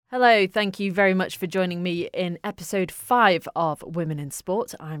Hello, thank you very much for joining me in episode 5 of Women in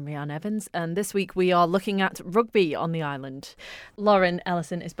Sport. I'm Rhiannon Evans, and this week we are looking at rugby on the island. Lauren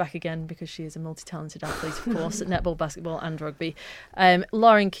Ellison is back again because she is a multi-talented athlete, of course, at netball, basketball and rugby.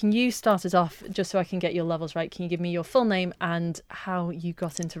 Lauren, can you start us off, just so I can get your levels right? Can you give me your full name and how you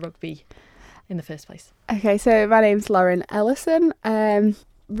got into rugby in the first place? Okay, so my name's Lauren Ellison.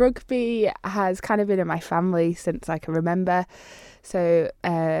 Rugby has kind of been in my family since I can remember. So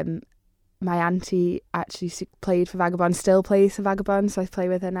my auntie actually played for Vagabond, still plays for Vagabond, so I play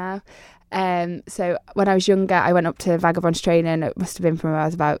with her now. So when I was younger, I went up to Vagabond's training. It must have been from when I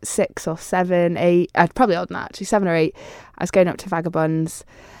was about 6 or 7, 8. Probably older than that, actually, 7 or 8. I was going up to Vagabond's.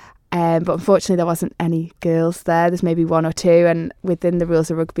 But unfortunately there wasn't any girls there. There's maybe 1 or 2, and within the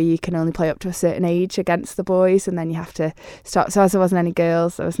rules of rugby you can only play up to a certain age against the boys, and then you have to start. So as there wasn't any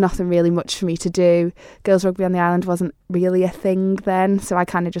girls, there was nothing really much for me to do. Girls rugby on the island wasn't really a thing then, so I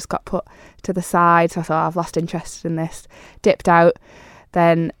kind of just got put to the side. So I thought, I've lost interest in this, dipped out,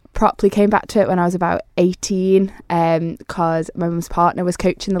 then properly came back to it when I was about 18, because my mum's partner was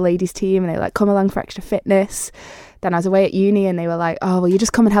coaching the ladies team, and they were like, come along for extra fitness. Then I was away at uni and they were like, oh, well, you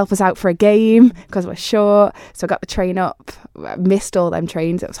just come and help us out for a game because we're short. So I got the train up. I missed all them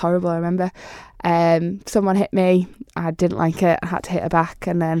trains. It was horrible, I remember. Someone hit me. I didn't like it. I had to hit her back.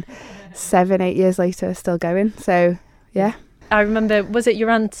 And then 7, 8 years later, still going. So, yeah. I remember, was it your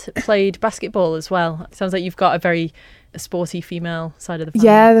aunt played basketball as well? It sounds like you've got a very sporty female side of the family.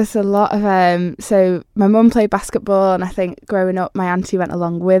 Yeah, there's a lot of so my mum played basketball, and I think growing up my auntie went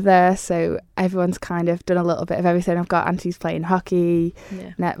along with her, so everyone's kind of done a little bit of everything. I've got aunties playing hockey,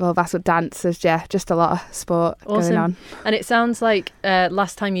 netball, basketball, dancers, just a lot of sport going on. And it sounds like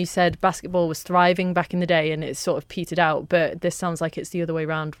last time you said basketball was thriving back in the day and it's sort of petered out, but this sounds like it's the other way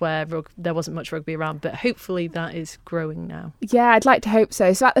around, where there wasn't much rugby around, but hopefully that is growing now. Yeah, I'd like to hope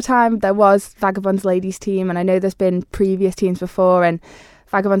so. So at the time there was Vagabond's ladies team, and I know there's been previous teams before, and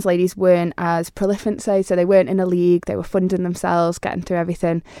Vagabond's ladies weren't as prolific, so they weren't in a league, they were funding themselves, getting through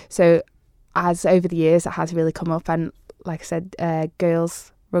everything. So as over the years it has really come up, and like I said,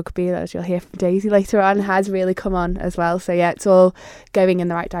 girls rugby, as you'll hear from Daisy later on, has really come on as well. So yeah, it's all going in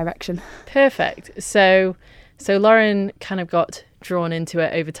the right direction. Perfect. So Lauren kind of got drawn into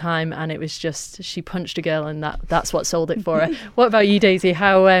it over time, and it was just she punched a girl, and that's what sold it for her. What about you, Daisy?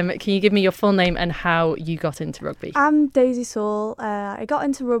 How can you give me your full name and how you got into rugby? I'm Daisy Saul. I got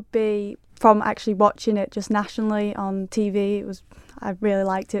into rugby from actually watching it just nationally on TV. I really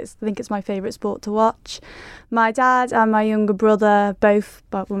liked it. I think it's my favourite sport to watch. My dad and my younger brother both,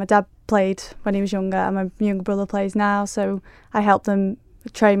 well, my dad played when he was younger and my younger brother plays now, so I helped them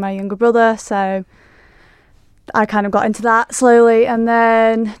train my younger brother, so I kind of got into that slowly. And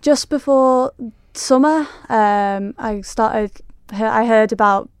then just before summer, I heard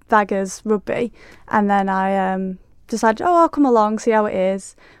about Vaggers rugby, and then I decided, I'll come along, see how it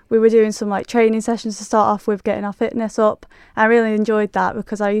is. We were doing some like training sessions to start off with, getting our fitness up. I really enjoyed that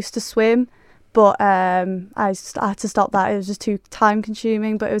because I used to swim, but I had to stop that. It was just too time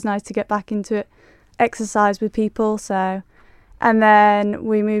consuming, but it was nice to get back into it, exercise with people. So, and then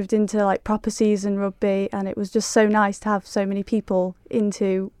we moved into like proper season rugby, and it was just so nice to have so many people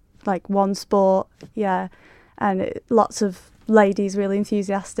into like one sport. Yeah, and lots of ladies really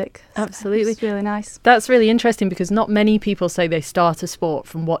enthusiastic. Absolutely. It's really nice. That's really interesting because not many people say they start a sport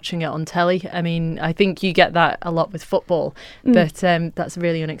from watching it on telly. I mean, I think you get that a lot with football, but that's a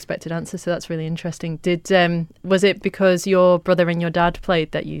really unexpected answer, so that's really interesting. Was it because your brother and your dad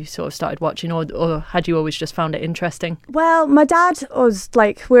played that you sort of started watching, or had you always just found it interesting? Well, my dad was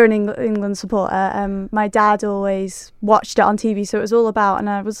like, we're an England supporter, my dad always watched it on TV, so it was all about, and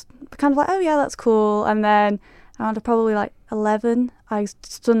I was kind of like, oh yeah, that's cool. And then around probably like 11, I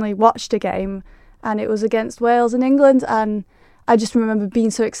suddenly watched a game, and it was against Wales and England, and I just remember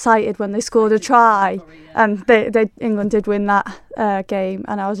being so excited when they scored a try, and England did win that game,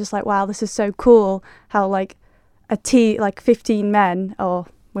 and I was just like, wow, this is so cool how like a team, like 15 men or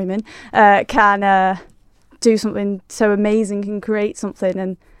women can do something so amazing, can create something,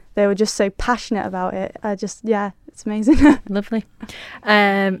 and they were just so passionate about it. It's amazing. Lovely.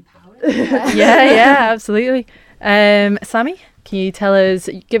 Yeah, absolutely. Sammy, can you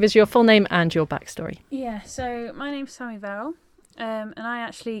give us your full name and your backstory? Yeah, so my name's Sammy Verrill, and I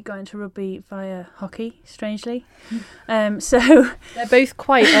actually got into rugby via hockey, strangely. So they're both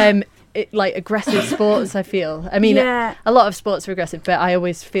quite aggressive sports, I feel. I mean, a lot of sports are aggressive, but I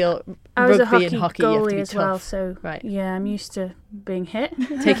always feel rugby and hockey you have to be as tough. well, so right. Yeah, I'm used to being hit.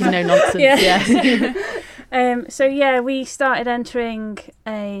 Taking no nonsense, We started entering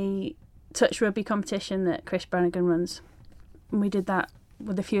a touch rugby competition that Chris Brannigan runs. And we did that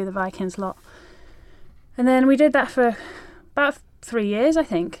with a few of the Vikings lot. And then we did that for about 3 years, I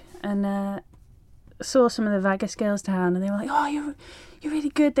think, and saw some of the Vegas girls down, and they were like, "Oh, you're really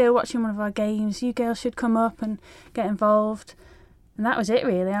good." They were watching one of our games. "You girls should come up and get involved." And that was it,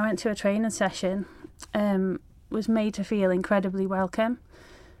 really. I went to a training session, was made to feel incredibly welcome.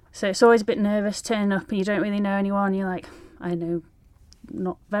 So it's always a bit nervous turning up and you don't really know anyone. You're like, I know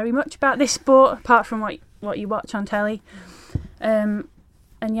not very much about this sport apart from what you watch on telly. And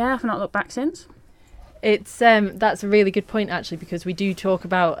yeah, I've not looked back since. It's that's a really good point, actually, because we do talk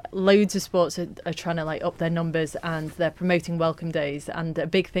about loads of sports are trying to like up their numbers and they're promoting welcome days, and a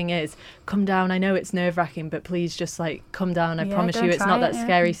big thing is come down. I know it's nerve-wracking, but please just like come down. I promise you it's not that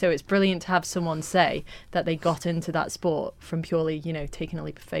scary. So it's brilliant to have someone say that they got into that sport from purely, you know, taking a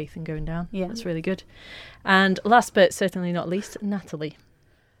leap of faith and going down. Yeah, that's really good. And last but certainly not least, Natalie.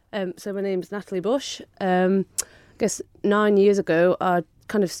 So my name's Natalie Bush. I guess 9 years ago I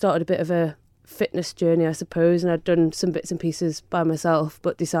kind of started a bit of a fitness journey, I suppose, and I'd done some bits and pieces by myself,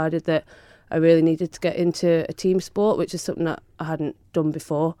 but decided that I really needed to get into a team sport, which is something that I hadn't done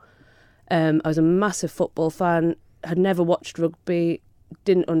before. I was a massive football fan, had never watched rugby,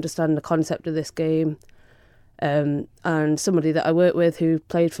 didn't understand the concept of this game, and somebody that I worked with who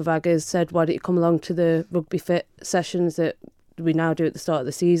played for Vaggers said, "Why don't you come along to the Rugby Fit sessions that we now do at the start of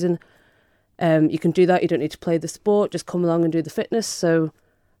the season? You can do that, you don't need to play the sport, just come along and do the fitness." So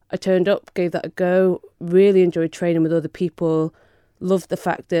I turned up, gave that a go, really enjoyed training with other people, loved the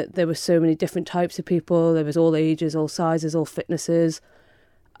fact that there were so many different types of people, there was all ages, all sizes, all fitnesses.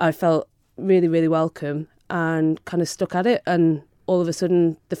 I felt really, really welcome and kind of stuck at it, and all of a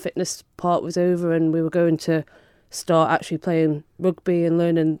sudden the fitness part was over and we were going to start actually playing rugby and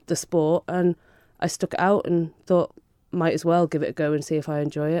learning the sport, and I stuck it out and thought might as well give it a go and see if I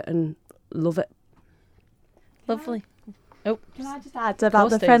enjoy it and love it. Lovely. Oh, can I just add about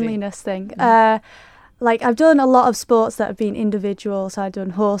the friendliness thing? Like I've done a lot of sports that have been individual. So I've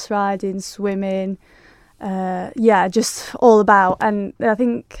done horse riding, swimming, just all about. And I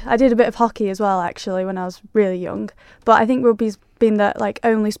think I did a bit of hockey as well, actually, when I was really young. But I think rugby's been the like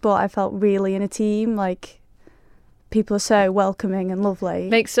only sport I felt really in a team. Like people are so welcoming and lovely.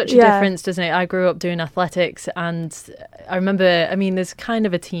 Makes such a difference, doesn't it? I grew up doing athletics, and I remember, I mean, there's kind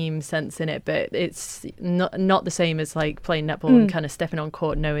of a team sense in it, but it's not the same as like playing netball and kind of stepping on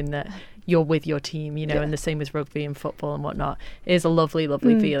court knowing that you're with your team, you know, and the same as rugby and football and whatnot. It is a lovely,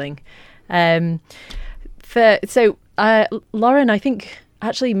 lovely feeling. Lauren, I think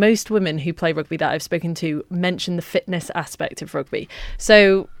actually most women who play rugby that I've spoken to mention the fitness aspect of rugby.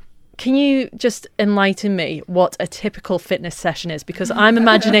 So can you just enlighten me what a typical fitness session is? Because I'm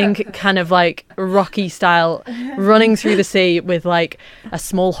imagining kind of like Rocky style running through the sea with like a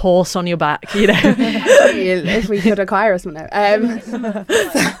small horse on your back, you know. If we could acquire us, no.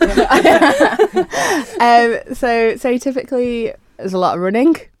 So typically there's a lot of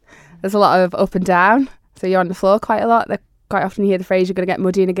running. There's a lot of up and down. So you're on the floor quite a lot. Quite often you hear the phrase you're going to get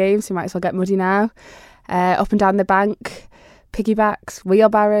muddy in a game, so you might as well get muddy now. Up and down the bank. Piggybacks,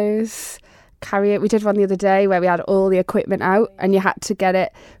 wheelbarrows, carry it. We did one the other day where we had all the equipment out and you had to get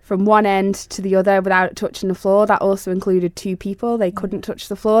it from one end to the other without touching the floor. That also included 2 people. They couldn't touch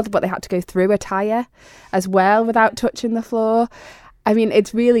the floor, but they had to go through a tyre as well without touching the floor. I mean,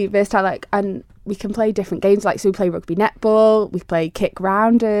 it's really versatile, and we can play different games. So we play rugby netball, we play kick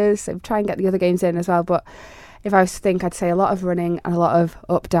rounders, so we try and get the other games in as well. But if I was to think, I'd say a lot of running and a lot of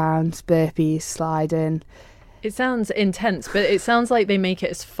up downs, burpees, sliding. It sounds intense, but it sounds like they make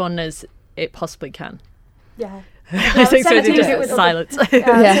it as fun as it possibly can. Yeah. I think so. Just silence.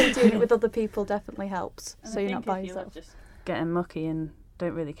 Doing it with other people definitely helps. And so you're not by yourself. Just getting mucky and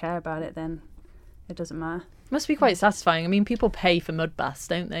don't really care about it, then it doesn't matter. Must be quite satisfying. I mean, people pay for mud baths,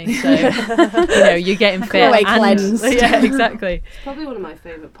 don't they? So you're getting fit cleansed. Yeah, exactly. It's probably one of my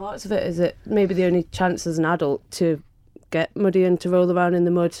favourite parts of it. Is it maybe the only chance as an adult to get muddy and to roll around in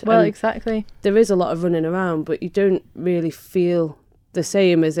the mud. Well, exactly. There is a lot of running around, but you don't really feel the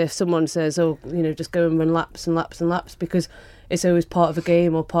same as if someone says, oh, you know, just go and run laps and laps and laps, because it's always part of a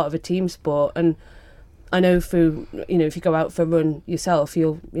game or part of a team sport. And I know through, you know, if you go out for a run yourself,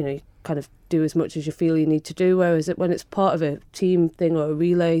 you'll, you know, kind of do as much as you feel you need to do, whereas when it's part of a team thing or a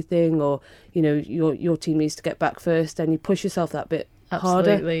relay thing, or, you know, your team needs to get back first, then you push yourself that bit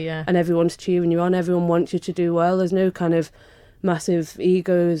harder. Absolutely, yeah. And everyone's cheering you on, everyone wants you to do well. There's no kind of massive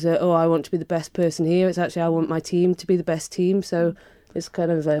egos that, oh, I want to be the best person here. It's actually, I want my team to be the best team. So It's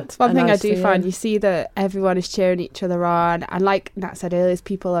kind of it's one thing I do feeling. find. You see that everyone is cheering each other on, and like Nat said earlier,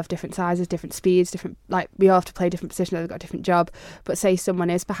 people have different sizes, different speeds, different, like, we all have to play different positions, they've got a different job. But say someone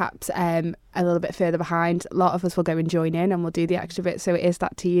is perhaps a little bit further behind, a lot of us will go and join in and we'll do the extra bit. So it is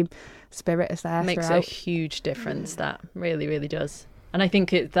that team spirit is there. Makes throughout. a huge difference. That really, really does. And I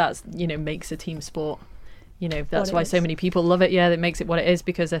think that's makes a team sport. That's why so many people love it. Yeah, that makes it what it is,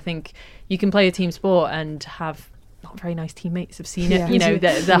 because I think you can play a team sport and have not very nice teammates. Have seen it.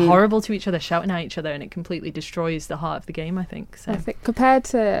 Yeah. They're horrible to each other, shouting at each other, and it completely destroys the heart of the game, I think. So I think compared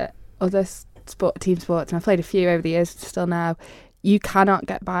to other team sports, and I've played a few over the years still now, you cannot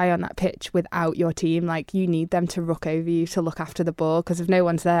get by on that pitch without your team. Like, you need them to ruck over you to look after the ball, because if no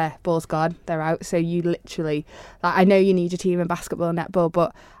one's there, ball's gone, they're out. So you literally, like, I know you need your team in basketball and netball,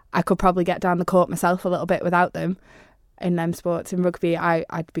 but I could probably get down the court myself a little bit without them. In them sports, in rugby,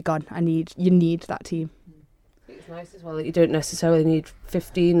 I'd be gone. You need that team. It's nice as well that you don't necessarily need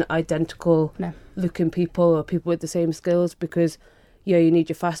 15 identical looking people or people with the same skills, because you need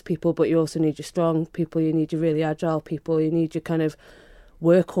your fast people, but you also need your strong people, you need your really agile people, you need your kind of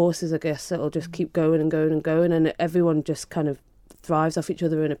workhorses, I guess, that'll just keep going and going and going, and everyone just kind of thrives off each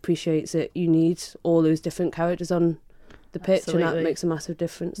other and appreciates it. You need all those different characters on the pitch. Absolutely. And that makes a massive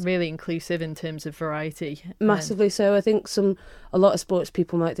difference. Really inclusive in terms of variety. Massively so. I think a lot of sports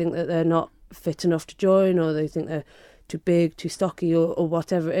people might think that they're not fit enough to join, or they think they're too big, too stocky, or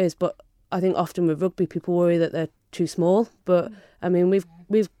whatever it is. But I think often with rugby, people worry that they're too small. But I mean,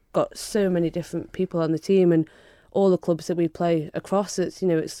 we've got so many different people on the team, and all the clubs that we play across,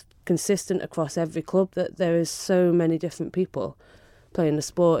 it's consistent across every club that there is so many different people playing the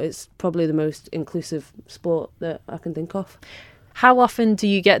sport. It's probably the most inclusive sport that I can think of. How often do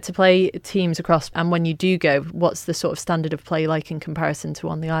you get to play teams across, and when you do go, what's the sort of standard of play like in comparison to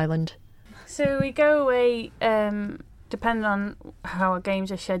on the island? So we go away, depending on how our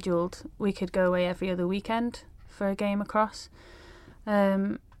games are scheduled, we could go away every other weekend for a game across.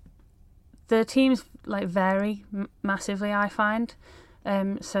 The teams vary massively, I find.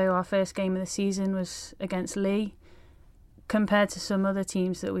 So our first game of the season was against Lee. Compared to some other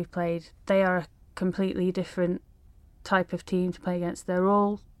teams that we've played, they are a completely different type of team to play against. They're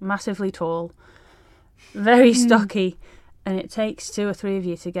all massively tall, very stocky, and it takes 2 or 3 of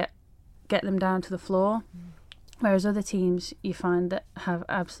you to get them down to the floor. Whereas other teams you find that have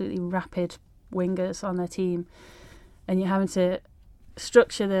absolutely rapid wingers on their team, and you're having to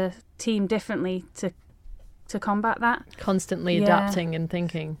structure the team differently to combat that. Constantly adapting and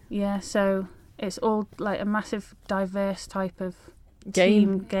thinking. Yeah, so it's all a massive diverse type of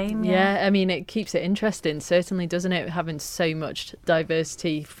game. Yeah, I mean, it keeps it interesting, certainly, doesn't it? Having so much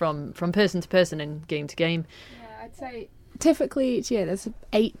diversity from person to person and game to game. Yeah, I'd say typically each year there's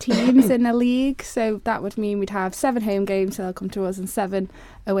 8 teams in a league, so that would mean we'd have 7 home games, so they'll come to us, and 7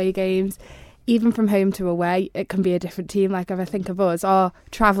 away games. Even from home to away, it can be a different team. Like, if I think of us, our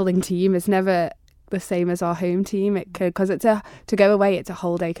travelling team is never the same as our home team. It could, because to go away, it's a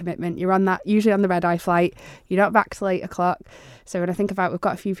whole day commitment. You're on that, usually on the red eye flight, you're not back till 8 o'clock. So when I think about, we've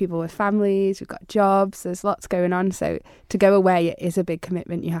got a few people with families, we've got jobs, there's lots going on, so to go away, it is a big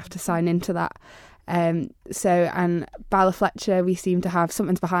commitment. You have to sign into that. And Bala Fletcher, we seem to have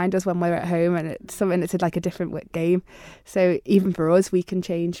something's behind us when we're at home, and it's something that's like a different game. So even for us, we can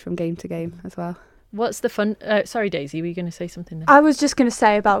change from game to game as well. What's the fun? Sorry, Daisy, were you going to say something then? I was just going to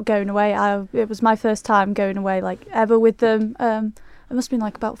say about going away. It was my first time going away ever with them. It must have been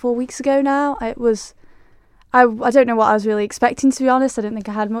about 4 weeks ago now. It was. I don't know what I was really expecting, to be honest. I didn't think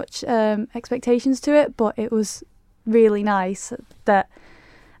I had much expectations to it, but it was really nice. That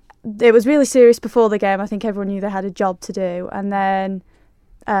it was really serious before the game. I think everyone knew they had a job to do, and then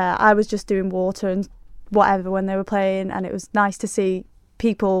I was just doing water and whatever when they were playing, and it was nice to see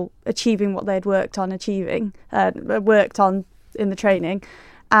people achieving what they'd worked on in the training,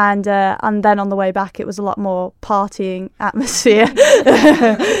 and then on the way back it was a lot more partying atmosphere,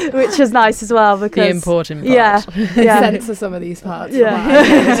 which was nice as well, because the important part. Yeah. Censor some of these parts.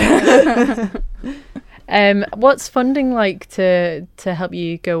 What's funding like to help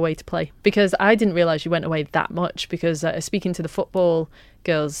you go away to play? Because I didn't realise you went away that much, because speaking to the football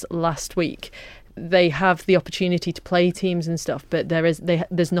girls last week, they have the opportunity to play teams and stuff, but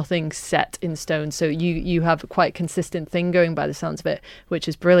there's nothing set in stone. So you have quite a consistent thing going by the sounds of it, which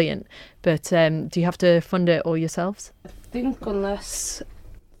is brilliant. But do you have to fund it all yourselves? I think unless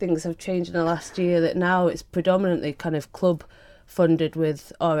things have changed in the last year, that now it's predominantly kind of club funded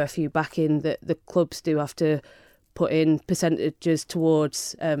with RFU backing, that the clubs do have to put in percentages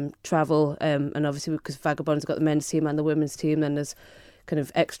towards travel, and obviously because Vagabond's got the men's team and the women's team, then there's kind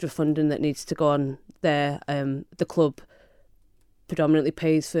of extra funding that needs to go on there. The club predominantly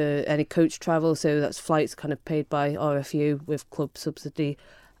pays for any coach travel, so that's flights kind of paid by RFU with club subsidy,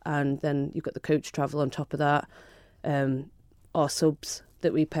 and then you've got the coach travel on top of that. Our subs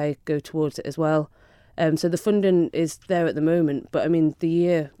that we pay go towards it as well. So the funding is there at the moment, but I mean, the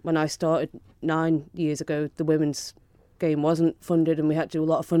year when I started 9 years ago, the women's game wasn't funded, and we had to do a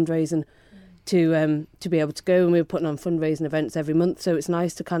lot of fundraising to be able to go, and we were putting on fundraising events every month. So it's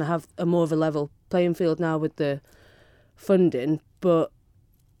nice to kind of have a more of a level playing field now with the funding. But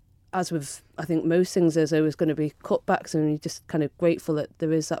as with, I think, most things, there's always going to be cutbacks, and you're just kind of grateful that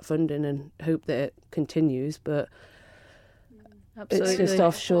there is that funding and hope that it continues. But Absolutely. it's just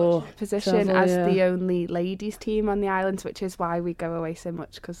offshore position travel, as yeah. the only ladies team on the islands, which is why we go away so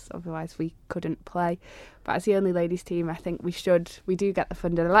much, because otherwise we couldn't play. But as the only ladies team, I think we do get the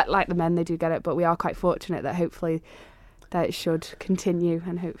funding. Like the men, they do get it, but we are quite fortunate that hopefully that it should continue,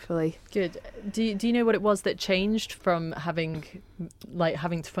 and hopefully. Good. Do you know what it was that changed from having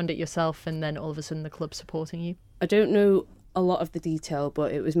to fund it yourself and then all of a sudden the club supporting you? I don't know a lot of the detail,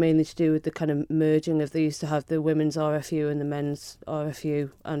 but it was mainly to do with the kind of merging of, they used to have the women's RFU and the men's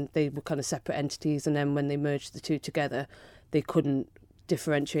RFU, and they were kind of separate entities, and then when they merged the two together, they couldn't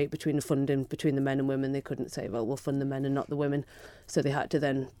differentiate between the funding between the men and women. They couldn't say, well, we'll fund the men and not the women, so they had to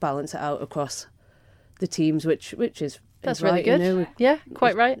then balance it out across the teams, which is That's right, really good. you know, Yeah,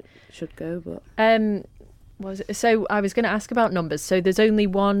 quite right. should go, but What was it? So I was going to ask about numbers. So there's only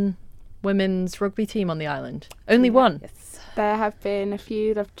one women's rugby team on the island. Only one. yes. There have been a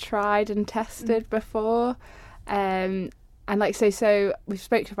few that have tried and tested before. And like so we've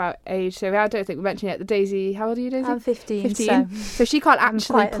spoken about age, so I don't think we mentioned yet the Daisy. How old are you, Daisy? I'm 15. 15. So she can't I'm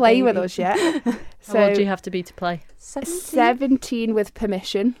actually quite a play with baby. us yet. How old do you have to be to play? 17 with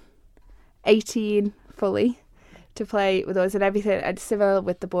permission, 18 fully to play with us, and everything, and similar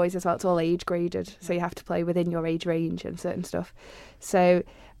with the boys as well. It's all age graded, so you have to play within your age range and certain stuff. So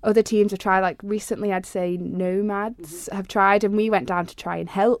other teams have tried, like recently I'd say Nomads have tried, and we went down to try and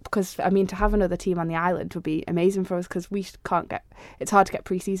help, because I mean, to have another team on the island would be amazing for us, because we can't get, it's hard to get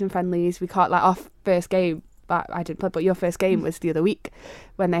pre-season friendlies. We can't, like, our first game, I didn't play, but your first game was the other week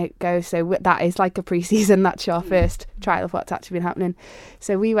when they go, so that is like a pre-season. That's your first trial of what's actually been happening.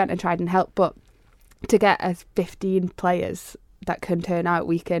 So we went and tried and helped, but to get us 15 players that can turn out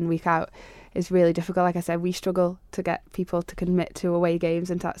week in, week out is really difficult. Like I said, we struggle to get people to commit to away games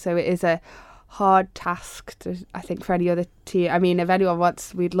and so it is a hard task to, I think, for any other team. I mean, if anyone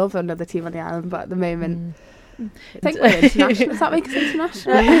wants, we'd love another team on the island, but at the moment I think we're international. Does that make us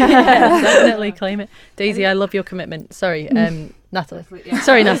international? Yeah, definitely claim it. Daisy, I love your commitment. Sorry, Natalie.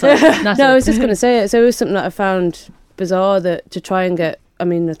 Sorry, Natalie. No, I was just going to say, it's always something that I found bizarre, that to try and get, I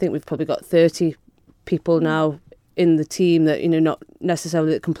mean, I think we've probably got 30 people now in the team that, you know, not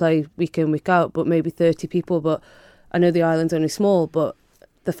necessarily that can play week in, week out, but maybe 30 people. But I know the island's only small, but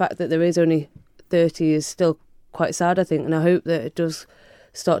the fact that there is only 30 is still quite sad, I think. And I hope that it does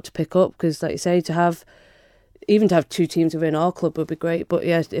start to pick up, because, like you say, to have two teams within our club would be great. But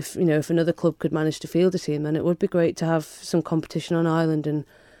yeah, if another club could manage to field a team, then it would be great to have some competition on Ireland and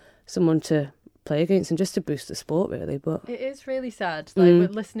someone to play against, and just to boost the sport, really. But it is really sad, like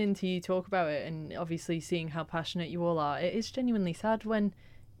with listening to you talk about it, and obviously seeing how passionate you all are. It is genuinely sad when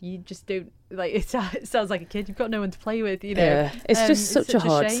you just don't, like, it sounds like a kid, you've got no one to play with, you know. Yeah, it's just such a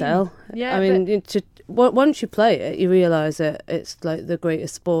hard shame. sell. Yeah, I mean, once you play it, you realise that it's like the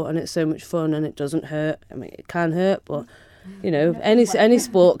greatest sport, and it's so much fun, and it doesn't hurt. I mean, it can hurt, but you know, any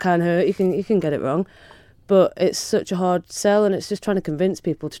sport can hurt. You can get it wrong, but it's such a hard sell, and it's just trying to convince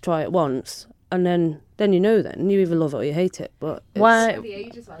people to try it once, and then you either love it or you hate it. But why? The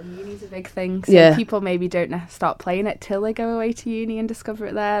age as well. Uni's a big thing, so Yeah. people maybe don't start playing it till they go away to uni and discover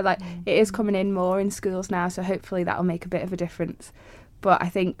it there. Like, it is coming in more in schools now, so hopefully that'll make a bit of a difference. But I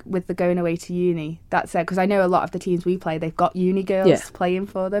think with the going away to uni, that's it, because I know a lot of the teams we play, they've got uni girls playing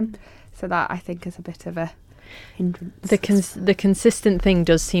for them, so that I think is a bit of a hindrance. The consistent thing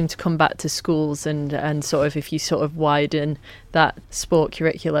does seem to come back to schools, and sort of, if you sort of widen that sport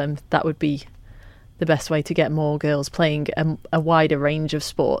curriculum, that would be the best way to get more girls playing a wider range of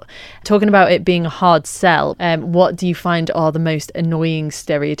sport. Talking about it being a hard sell, what do you find are the most annoying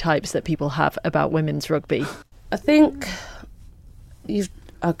stereotypes that people have about women's rugby? I think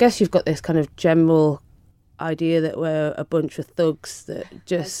I guess you've got this kind of general idea that we're a bunch of thugs that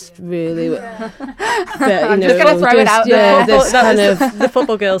just really, I'm just gonna throw it out there. This kind of the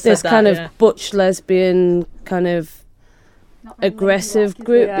football girls said this that, kind of yeah. butch lesbian kind of aggressive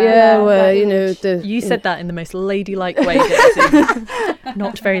group, Yeah, where that You said that in the most ladylike way, Daisy.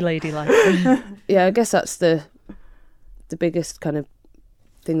 Not very ladylike. yeah, I guess that's the biggest kind of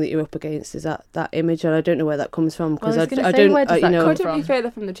thing that you're up against is that image, and I don't know where that comes from, because Where does that come couldn't be from? further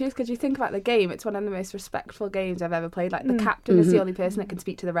from the truth, because you think about the game, it's one of the most respectful games I've ever played. Like, the captain is the only person that can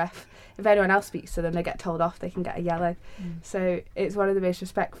speak to the ref. If anyone else speaks to them, they get told off, they can get a yellow. So it's one of the most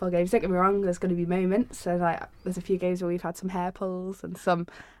respectful games. Don't get me wrong, there's going to be moments, so like there's a few games where we've had some hair pulls and some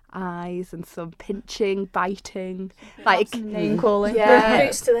eyes and some pinching, biting, like name calling. Yeah.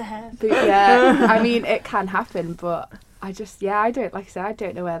 Boots to the head. But yeah, I mean, it can happen, but I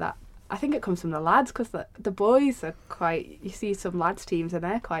don't know where that. I think it comes from the lads, because the boys are quite. You see some lads teams and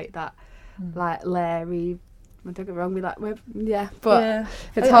they're quite that, like Larry. Don't get me wrong, but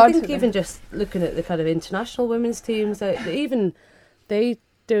it's hard. I think even just looking at the kind of international women's teams, they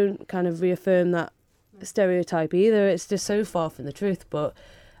don't kind of reaffirm that stereotype either. It's just so far from the truth. But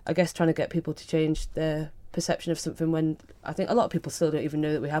I guess trying to get people to change their perception of something, when I think a lot of people still don't even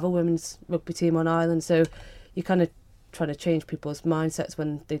know that we have a women's rugby team on Ireland. So you're kind of trying to change people's mindsets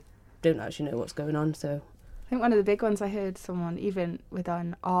when they don't actually know what's going on. So I think one of the big ones I heard someone, even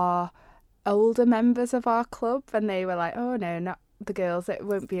within our older members of our club, and they were like, oh no, not the girls, it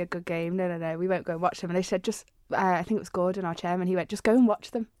won't be a good game, no, we won't go and watch them. And they said, just I think it was Gordon, our chairman, he went, just go and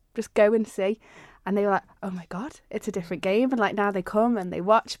watch them, just go and see. And they were like, oh my god, it's a different game. And like now they come and they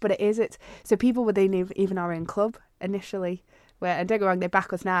watch, but it's so people within even our own club initially, where, and don't get me wrong, they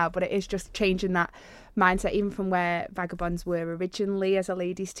back us now, but it is just changing that mindset, even from where Vagabonds were originally as a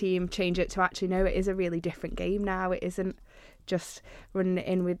ladies team, change it to actually, no, it is a really different game now. It isn't just running it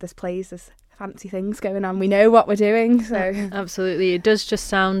in with this plays, there's fancy things going on, we know what we're doing. So Absolutely, it does just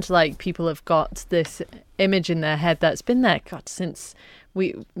sound like people have got this image in their head that's been there, God, since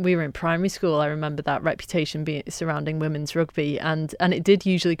we were in primary school. I remember that reputation being surrounding women's rugby, and it did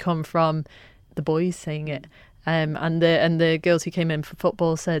usually come from the boys saying it. And the girls who came in for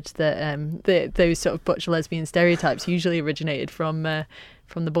football said that those sort of butch lesbian stereotypes usually originated from the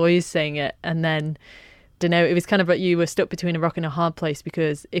boys saying it. And then, don't know, it was kind of like you were stuck between a rock and a hard place,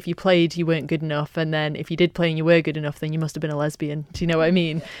 because if you played, you weren't good enough, and then if you did play and you were good enough, then you must have been a lesbian. Do you know what I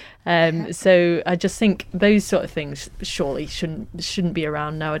mean? So I just think those sort of things surely shouldn't be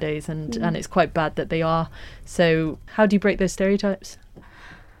around nowadays, and it's quite bad that they are. So how do you break those stereotypes?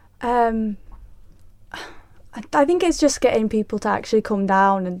 I think it's just getting people to actually come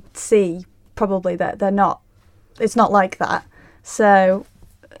down and see probably that it's not like that. So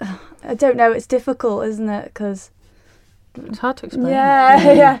I don't know, it's difficult, isn't it? Because it's hard to explain.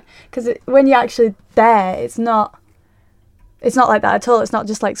 Yeah. Because when you're actually there, it's not like that at all. It's not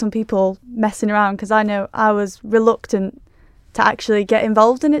just like some people messing around, because I know I was reluctant to actually get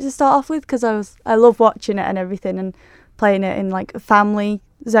involved in it to start off with, because I love watching it and everything and playing it in like a family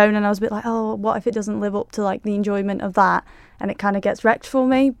zone, and I was a bit like, oh, what if it doesn't live up to like the enjoyment of that, and it kind of gets wrecked for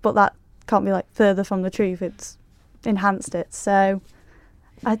me? But that can't be like further from the truth. It's enhanced it. So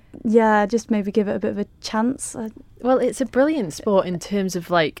just maybe give it a bit of a chance. Well, it's a brilliant sport in terms of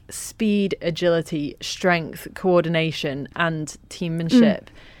like speed, agility, strength, coordination and teammanship.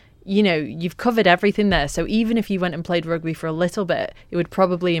 You know, you've covered everything there. So even if you went and played rugby for a little bit, it would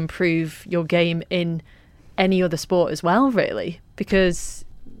probably improve your game in any other sport as well, really, because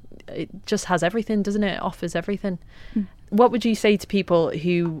it just has everything, doesn't it? It offers everything. What would you say to people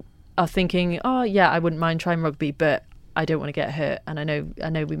who are thinking, oh yeah, I wouldn't mind trying rugby, but I don't want to get hurt? And I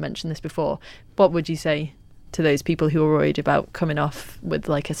know we mentioned this before. What would you say to those people who are worried about coming off with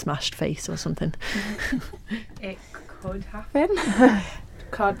like a smashed face or something? It could happen.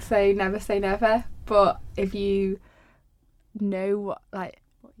 Can't say never, but if you know what, like,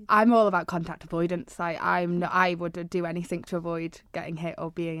 I'm all about contact avoidance. I would do anything to avoid getting hit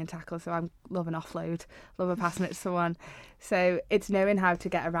or being in tackle. So I'm love an offload, love passing it to someone. So it's knowing how to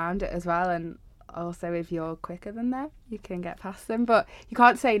get around it as well, and also if you're quicker than them, you can get past them. But you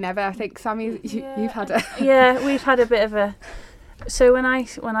can't say never. I think Sammy, you've had a yeah, we've had a bit of a. So when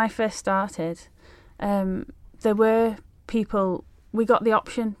I first started, there were people. We got the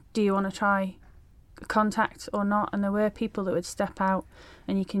option: do you want to try contact or not? And there were people that would step out,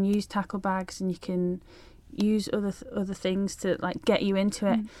 and you can use tackle bags and you can use other things to like get you into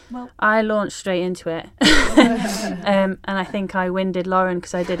it. Well, I launched straight into it, and I think I winded Lauren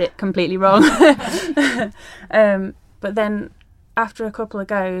because I did it completely wrong. But then after a couple of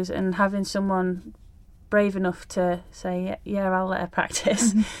goes and having someone brave enough to say, yeah, I'll let her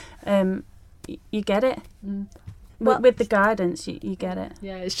practice, you get it. With the guidance, you get it.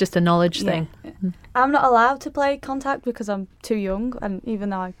 Yeah, it's just a knowledge thing. I'm not allowed to play contact because I'm too young, and even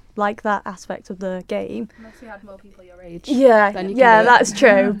though I like that aspect of the game. Unless you had more people your age. Yeah, that's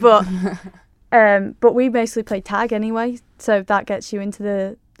true. But we basically play tag anyway, so that gets you into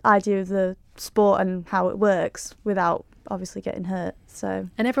the idea of the sport and how it works without obviously getting hurt. So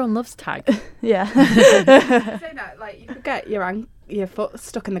And everyone loves tag. yeah. Say that, like, you could get your foot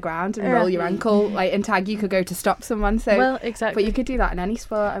stuck in the ground and roll your ankle. Like in tag, you could go to stop someone. So, Well, exactly. but you could do that in any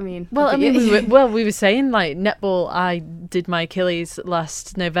sport. I mean, Well, look I at mean, you. we were saying, like, netball, I did my Achilles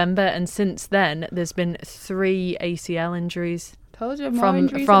last November, and since then there's been 3 ACL injuries Told you, more from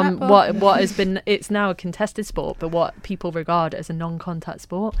injuries in netball. what has been. It's now a contested sport, but what people regard as a non-contact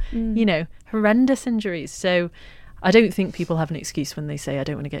sport. You know, horrendous injuries. So I don't think people have an excuse when they say I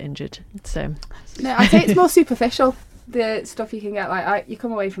don't want to get injured. So No, I'd say it's more superficial. The stuff you can get, like, you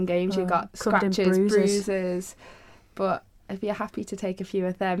come away from games, you've got covered in scratches, bruises. bruises, but if you're happy to take a few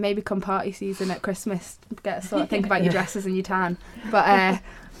of them, maybe come party season at Christmas, get a sort of think about your dresses and your tan. But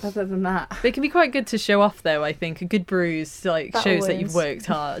other than that, they can be quite good to show off, though. I think a good bruise like Battle shows that you've wounds. worked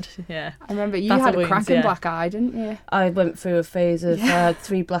hard. Yeah. I remember you Battle had a wounds, cracking yeah. black eye, didn't you? I went through a phase of I had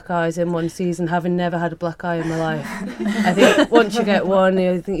 3 black eyes in one season, having never had a black eye in my life. I think once you get one,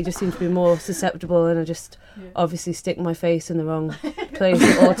 I think you just seem to be more susceptible, and I just obviously stick my face in the wrong place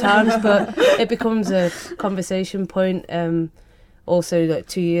at all times. But it becomes a conversation point. Also, like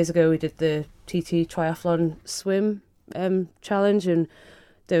 2 years ago, we did the TT Triathlon swim challenge, and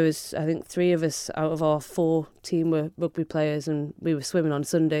there was, I think, 3 of us out of our 4 team were rugby players, and we were swimming on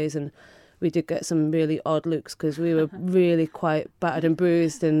Sundays, and we did get some really odd looks because we were really quite battered and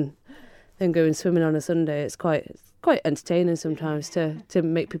bruised, and then going swimming on a Sunday, it's quite entertaining sometimes to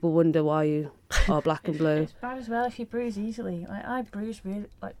make people wonder why you are black and blue. It's bad as well if you bruise easily. Like, I bruise really,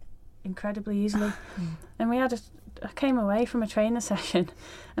 like, incredibly easily. And I came away from a training session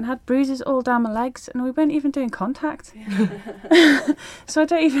and had bruises all down my legs, and we weren't even doing contact. So I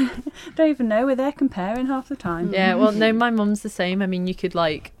don't even know where they're comparing half the time. Yeah, well, no, my mum's the same. I mean, you could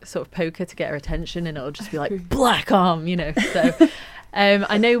like sort of poke her to get her attention, and it'll just be like black arm, you know. So,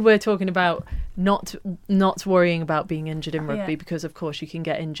 I know we're talking about not worrying about being injured in rugby because, of course, you can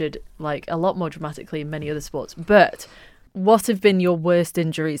get injured like a lot more dramatically in many other sports. But what have been your worst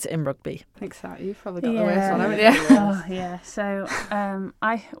injuries in rugby? I think so. You've probably got the worst one, haven't you? Oh yeah. So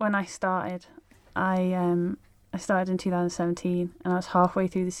when I started, I started in 2017, and I was halfway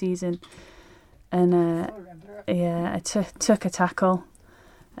through the season, and I took a tackle,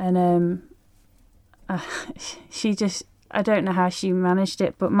 and she just, I don't know how she managed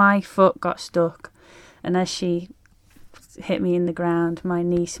it, but my foot got stuck, and as she hit me in the ground, my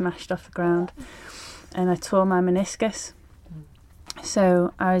knee smashed off the ground, and I tore my meniscus.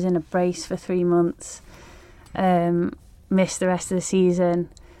 So I was in a brace for 3 months, missed the rest of the season.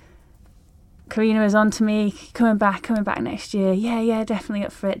 Karina was on to me, coming back next year. Yeah, definitely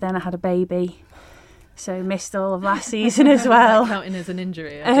up for it. Then I had a baby, so missed all of last season as well. Is that counting as an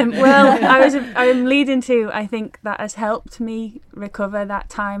injury? I don't know. Well, I'm leading to, I think that has helped me recover that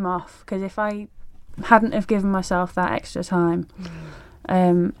time off, because if I hadn't have given myself that extra time,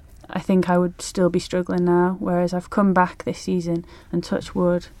 I think I would still be struggling now, whereas I've come back this season, and touch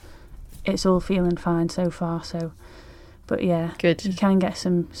wood, it's all feeling fine so far. So, but yeah, Good. you can get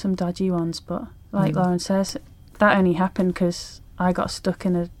some dodgy ones, but like Lauren says, that only happened because I got stuck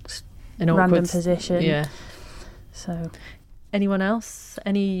in An random awkward position. Yeah. So Anyone else?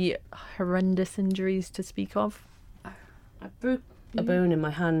 Any horrendous injuries to speak of? I broke a bone in my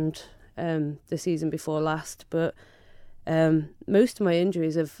hand the season before last, but most of my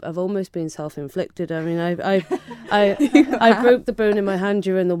injuries have almost been self-inflicted. I mean, I broke the bone in my hand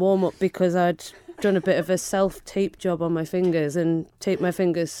during the warm-up because I'd done a bit of a self-tape job on my fingers and taped my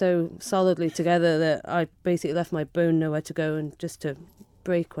fingers so solidly together that I basically left my bone nowhere to go and just to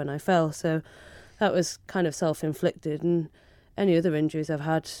break when I fell. So that was kind of self-inflicted. And any other injuries I've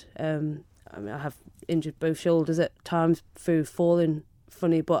had, I mean, I have injured both shoulders at times through falling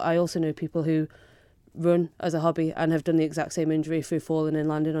funny, but I also know people who run as a hobby and have done the exact same injury through falling and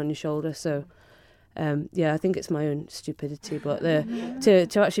landing on your shoulder. So I think it's my own stupidity, but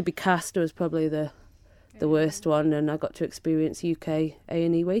to actually be cast was probably the worst one, and I got to experience UK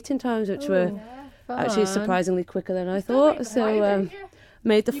A&E waiting times, which were actually surprisingly quicker than I thought. So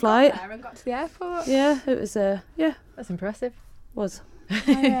made the flight. Got there and got to the airport. Yeah, it was That's impressive. was.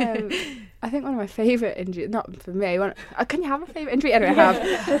 I think one of my favourite injuries, not for me, can you have a favourite injury? Anyway, I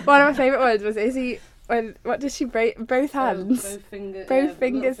have. One of my favourite ones was Izzy, what did she break? Both hands. Both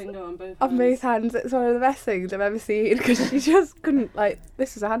fingers On both hands. It's one of the best things I've ever seen, because she just couldn't,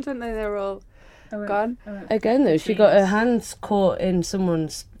 this was a hand, and then they were all gone. Again, though, she got her hands caught in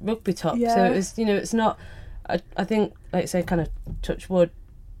someone's rugby top. Yeah. So it was, it's not, I think, like I say, kind of touch wood,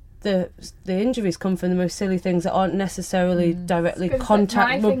 the injuries come from the most silly things that aren't necessarily directly rugby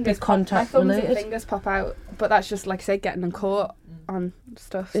contact my thumbs related. and fingers pop out, but that's just, like I say, getting them caught on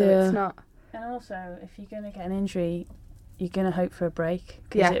stuff, so Yeah. it's not. And also, if you're going to get an injury, you're going to hope for a break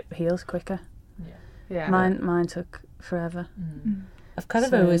because Yeah. it heals quicker. Yeah. Mine took forever. I've kind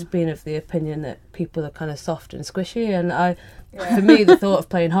of So- always been of the opinion that people are kind of soft and squishy, and for me, the thought of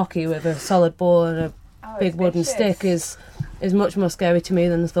playing hockey with a solid ball and a big wooden stick is much more scary to me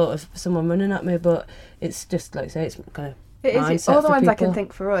than the thought of someone running at me. But it's just like I say, it's kind of It is. mindset All the for ones I can people.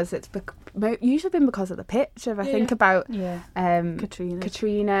 think for us, it's usually been because of the pitch. If I think about Yeah. Katrina.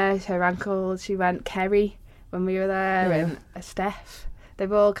 Katrina, her ankle, she went Kerry when we were there, Yeah. and Steph.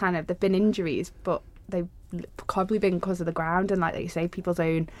 They've all they've been injuries, but they've probably been because of the ground and, like you say, people's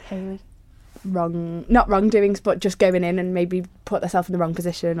own Hayley. not wrongdoings, but just going in and maybe put themselves in the wrong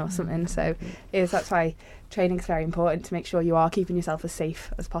position or something. So that's why training's very important, to make sure you are keeping yourself as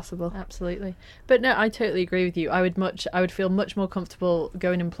safe as possible. Absolutely. But no, I totally agree with you. I would feel much more comfortable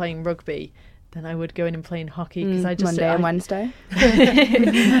going and playing rugby than I would going and playing hockey, because I just Monday and Wednesday.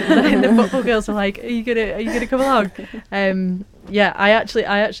 and the football girls are like, are you gonna come along? Yeah, I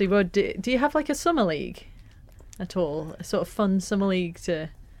actually would. Do you have like a summer league at all? A sort of fun summer league to...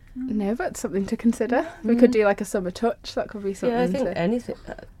 No, but something to consider. We could do like a summer touch. That could be something. Yeah, I think to... anything.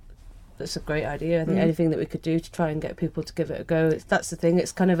 That's a great idea. I think anything that we could do to try and get people to give it a go. That's the thing.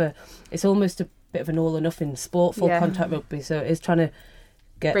 It's it's almost a bit of an all or nothing sport, full contact rugby. So it's trying to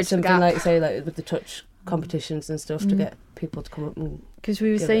get Bridge the something gap. like say like with the touch competitions and stuff to get people to come up and. Because we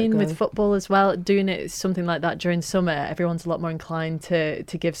were Give it a saying with go. football as well, doing it something like that during summer, everyone's a lot more inclined to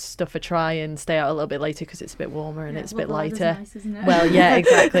give stuff a try and stay out a little bit later because it's a bit warmer and it's a bit lighter. Well, yeah,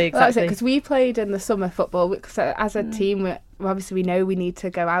 exactly. Well, that's it, because we played in the summer football. So as a team, obviously we know we need to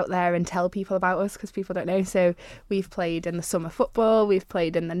go out there and tell people about us, because people don't know. So we've played in the summer football, we've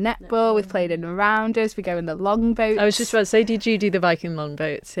played in the netball, we've played in the rounders, we go in the longboats. I was just about to say, did you do the Viking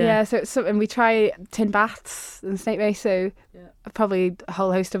longboats? Yeah, so it's something we try, tin baths and snake race, so probably a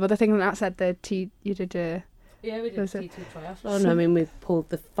whole host of other things. And that said, you did Yeah, we did Was a it- TT triathlon. I mean, we pulled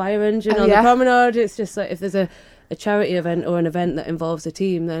the fire engine Oh, on yeah. the promenade. It's just like if there's a charity event or an event that involves a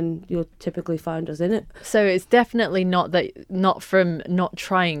team, then you'll typically find us in it. So it's definitely not from not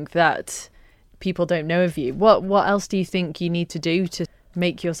trying that people don't know of you. What else do you think you need to do to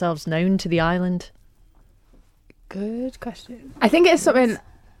make yourselves known to the island? Good question. I think it's something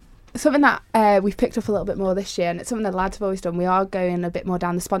that we've picked up a little bit more this year, and it's something the lads have always done. We are going a bit more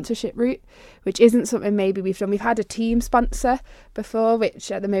down the sponsorship route, which isn't something maybe we've done. We've had a team sponsor before,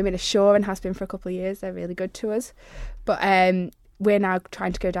 which at the moment is Shaw and has been for a couple of years. They're really good to us. But we're now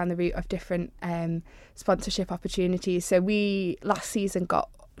trying to go down the route of different sponsorship opportunities. So we last season got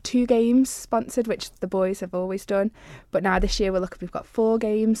 2 games sponsored, which the boys have always done, but now this year we've got 4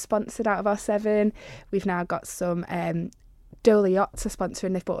 games sponsored out of our 7. We've now got some Dola Yachts are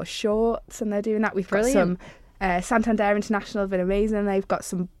sponsoring. They've bought us shorts and they're doing that. We've Brilliant. got some Santander International have been amazing. They've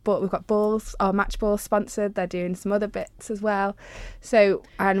got we've got balls, our match balls sponsored. They're doing some other bits as well. So,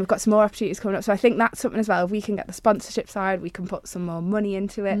 and we've got some more opportunities coming up. So I think that's something as well. If we can get the sponsorship side, we can put some more money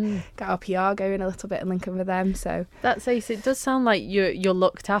into it, get our PR going a little bit and link in with them. So That's Ace. It does sound like you're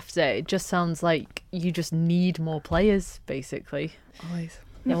looked after. It just sounds like you just need more players, basically.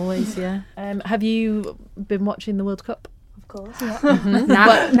 Always, yeah. Have you been watching the World Cup? Of course.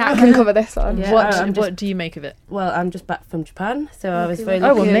 Nat can cover this one. Yeah. What do you make of it? Well, I'm just back from Japan, so I was Oh, very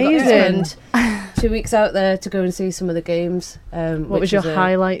lucky. I got to amazing. spend 2 weeks out there to go and see some of the games. What was your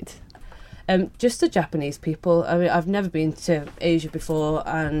highlight? Just the Japanese people. I mean, I've never been to Asia before,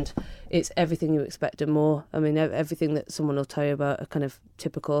 and it's everything you expect and more. I mean, everything that someone will tell you about a kind of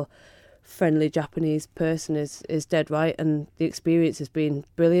typical friendly Japanese person is dead right, and the experience has been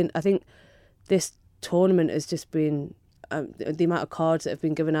brilliant. I think this tournament has just been the amount of cards that have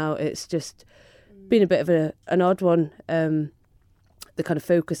been given out. It's just been a bit of an odd one. The kind of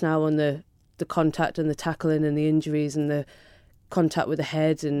focus now on the contact and the tackling and the injuries and the contact with the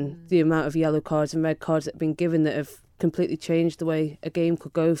head and the amount of yellow cards and red cards that have been given that have completely changed the way a game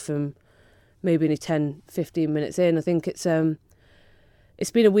could go from maybe only 10, 15 minutes in. I think it's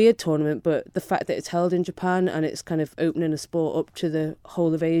been a weird tournament, but the fact that it's held in Japan and it's kind of opening a sport up to the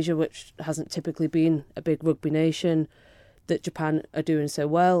whole of Asia, which hasn't typically been a big rugby nation, that Japan are doing so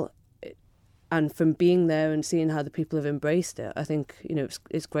well. And from being there and seeing how the people have embraced it, I think,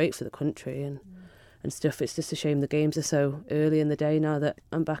 it's great for the country and stuff. It's just a shame the games are so early in the day now that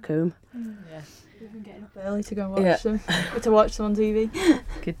I'm back home. Yeah. We've been getting up early to go and watch them. To watch them on TV.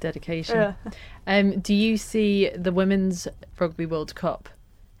 Good dedication. Do you see the Women's Rugby World Cup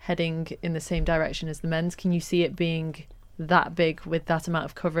heading in the same direction as the men's? Can you see it being that big with that amount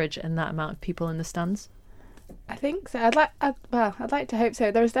of coverage and that amount of people in the stands? I think so. I'd like to hope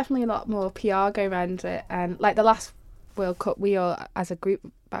so. There was definitely a lot more PR going around it, and like the last World Cup, we all, as a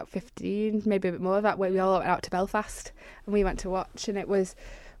group, about 15, maybe a bit more of that, where we all went out to Belfast and we went to watch, and it was,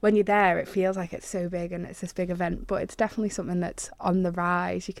 when you're there, it feels like it's so big and it's this big event, but it's definitely something that's on the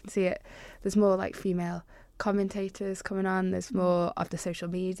rise. You can see it. There's more like female commentators coming on. There's more of the social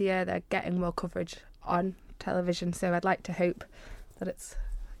media. They're getting more coverage on television. So I'd like to hope that it's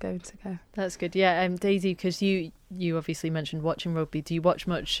going to go. That's good. Yeah, Daisy, because you obviously mentioned watching rugby. Do you watch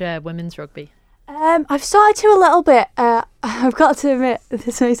much women's rugby? I've started to a little bit. I've got to admit,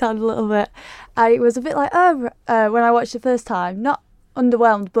 this may sound a little bit. I was a bit like, when I watched it first time, not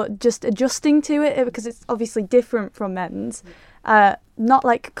underwhelmed, but just adjusting to it because it's obviously different from men's. Not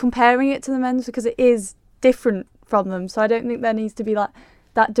like comparing it to the men's because it is different from them. So I don't think there needs to be like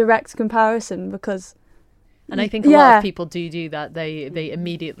that direct comparison because. And I think a lot of people do that. They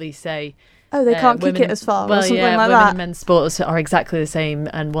immediately say, oh, they can't kick it as far or something like women that. and men's sports are exactly the same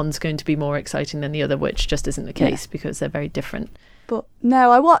and one's going to be more exciting than the other, which just isn't the case because they're very different. But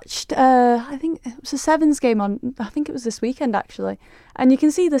no, I watched, I think it was a Sevens game on, I think it was this weekend actually. And you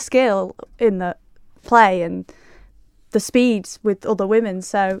can see the skill in the play and the speeds with other women.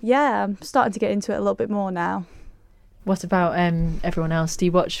 So yeah, I'm starting to get into it a little bit more now. What about everyone else? Do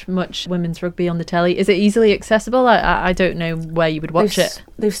you watch much women's rugby on the telly? Is it easily accessible? I don't know where you would watch it.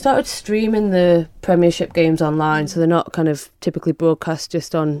 They've started streaming the Premiership games online, so they're not kind of typically broadcast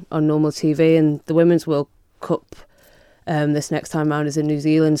just on normal TV. And the Women's World Cup this next time round is in New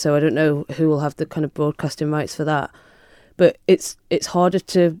Zealand, so I don't know who will have the kind of broadcasting rights for that. But it's harder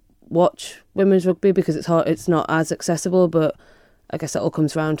to watch women's rugby because it's not as accessible. But I guess that all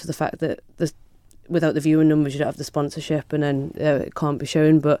comes round to the fact that without the viewing numbers, you don't have the sponsorship, and then it can't be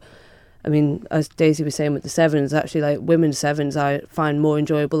shown. But I mean, as Daisy was saying with the sevens, actually, like women's sevens, I find more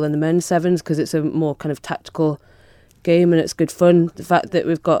enjoyable than the men's sevens because it's a more kind of tactical game and it's good fun. The fact that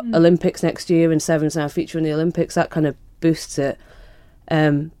we've got Olympics next year and sevens now feature in the Olympics, that kind of boosts it.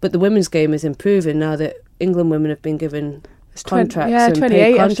 But the women's game is improving now that England women have been given contracts and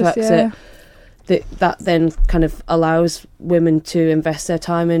paid contracts. That then kind of allows women to invest their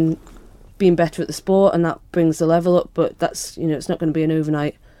time in being better at the sport, and that brings the level up. But that's, it's not going to be an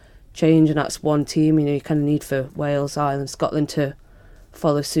overnight change, and that's one team. You kind of need for Wales, Ireland, Scotland to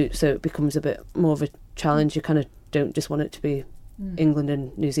follow suit, so it becomes a bit more of a challenge. You kind of don't just want it to be England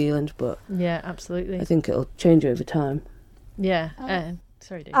and New Zealand, but yeah, absolutely. I think it'll change over time. Yeah.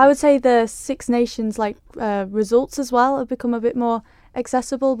 Sorry, Daisy. I would say the Six Nations results as well have become a bit more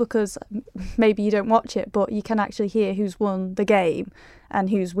accessible because maybe you don't watch it, but you can actually hear who's won the game and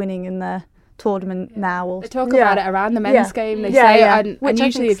who's winning in the tournament now. They talk about it around the men's game, they say, and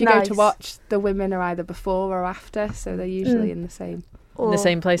usually if you go to watch, the women are either before or after, so they're usually in the same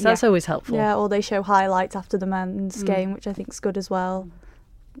place. That's always helpful. Yeah, or they show highlights after the men's game, which I think is good as well.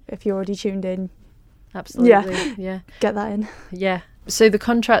 If you're already tuned in. Absolutely. Yeah. Get that in. Yeah. So the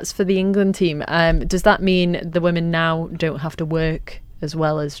contracts for the England team, does that mean the women now don't have to work as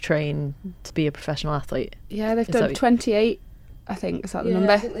well as train to be a professional athlete? Yeah, they've done 28, I think, is that the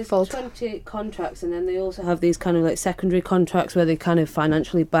number? I think there's 28 contracts, and then they also have these kind of like secondary contracts where they kind of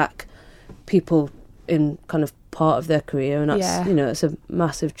financially back people in kind of part of their career, and that's it's a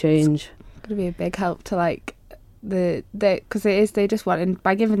massive change. It's going to be a big help to like because they just want, and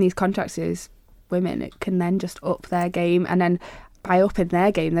by giving these contracts to those women, it can then just up their game, and then by upping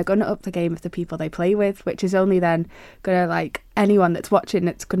their game, they're going to up the game of the people they play with, which is only then going to, like, anyone that's watching,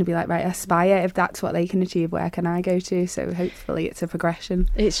 it's going to be like, right, aspire. If that's what they can achieve, where can I go to? So hopefully it's a progression.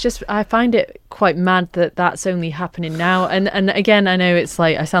 It's just, I find it quite mad that that's only happening now. And again, I know it's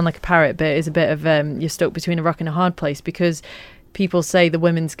like, I sound like a parrot, but it's a bit of, you're stuck between a rock and a hard place, because people say the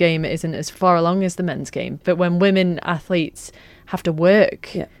women's game isn't as far along as the men's game. But when women athletes have to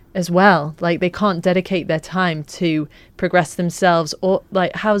work as well, like they can't dedicate their time to progress themselves, or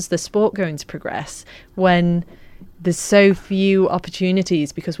like how's the sport going to progress when there's so few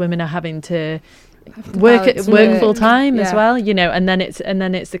opportunities because women are having to work full time as well, and then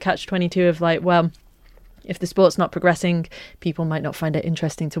it's the catch-22 of like, well, if the sport's not progressing, people might not find it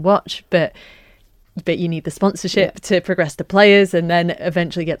interesting to watch, but you need the sponsorship to progress the players and then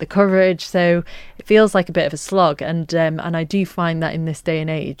eventually get the coverage. So it feels like a bit of a slog, and I do find that in this day and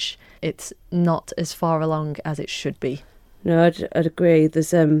age it's not as far along as it should be. No, I'd agree.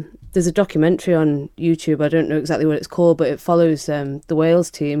 There's a documentary on YouTube, I don't know exactly what it's called, but it follows the Wales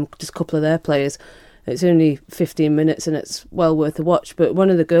team, just a couple of their players. It's only 15 minutes and it's well worth a watch. But one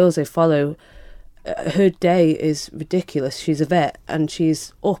of the girls they follow, her day is ridiculous. She's a vet and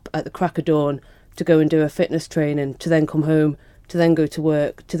she's up at the crack of dawn to go and do her fitness training, to then come home, to then go to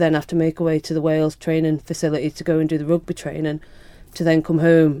work, to then have to make her way to the Wales training facility to go and do the rugby training, to then come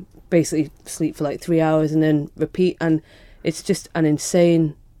home, basically sleep for like 3 hours and then repeat, and it's just an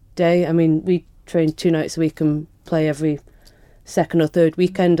insane day. I mean, we train 2 nights a week and play every second or third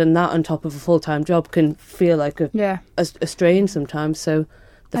weekend, and that on top of a full-time job can feel like a strain sometimes. So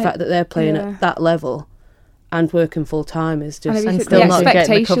the fact that they're playing at that level and working full-time is just... And still the not getting the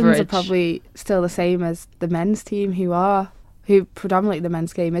expectations coverage. are probably still the same as the men's team, who predominantly the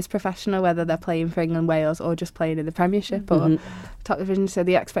men's game is professional, whether they're playing for England, Wales, or just playing in the Premiership or top division. So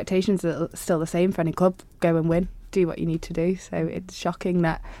the expectations are still the same for any club. Go and win, do what you need to do. So it's shocking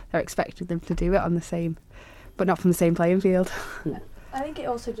that they're expecting them to do it on the same, but not from the same playing field. I think it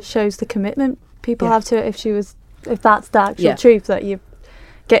also just shows the commitment people have to it. If that's the actual truth, that you're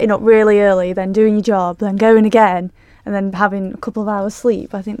getting up really early, then doing your job, then going again, and then having a couple of hours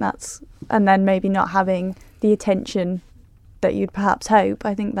sleep. I think that's, and then maybe not having the attention that you'd perhaps hope.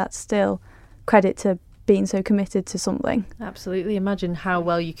 I think that's still credit to being so committed to something. Absolutely. Imagine how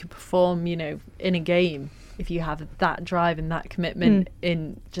well you could perform, you know, in a game if you have that drive and that commitment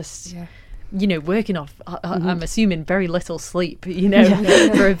in just, you know, working off, I'm assuming, very little sleep, you know,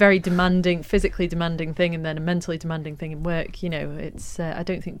 for a very demanding, physically demanding thing, and then a mentally demanding thing in work. You know, it's, I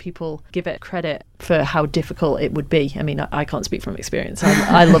don't think people give it credit for how difficult it would be. I mean, I can't speak from experience.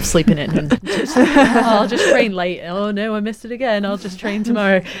 I love sleeping in and I'll just train late. Oh no, I missed it again. I'll just train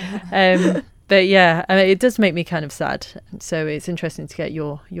tomorrow. But yeah, I mean, it does make me kind of sad. So it's interesting to get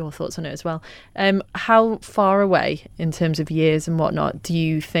your thoughts on it as well. How far away in terms of years and whatnot do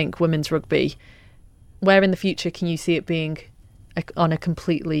you think women's rugby, where in the future can you see it being on a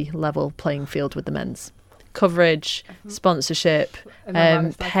completely level playing field with the men's? Coverage, sponsorship,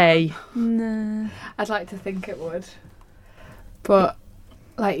 pay. No. I'd like to think it would. But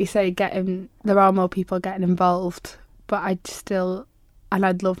like you say, there are more people getting involved, but and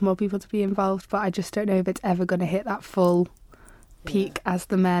I'd love more people to be involved, but I just don't know if it's ever going to hit that full peak as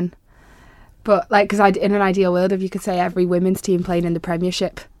the men. But like, because in an ideal world, if you could say every women's team playing in the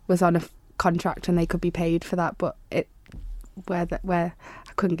Premiership was on a contract and they could be paid for that, but where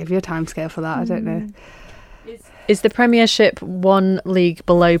I couldn't give you a timescale for that. I don't know. Is the Premiership one league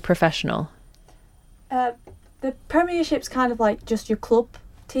below professional? The Premiership's kind of like just your club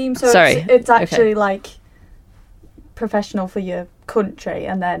team, so Sorry. it's actually like professional for your country,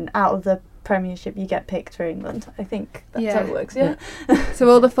 and then out of the Premiership you get picked for England. I think that's how it works. So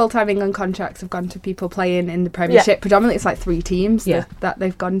all the full-time England contracts have gone to people playing in the Premiership. Predominantly it's like 3 teams that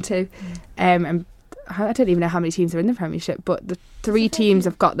they've gone to, and I don't even know how many teams are in the Premiership, but the 3 teams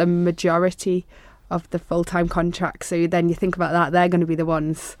have got the majority of the full-time contracts. So then you think about that, they're going to be the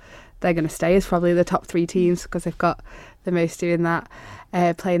ones they're going to stay as probably the top 3 teams, because they've got the most doing that,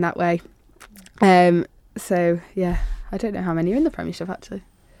 playing that way. So yeah, I don't know how many are in the Premiership actually.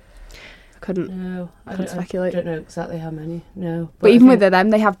 I couldn't speculate. I don't know exactly how many. No, but even with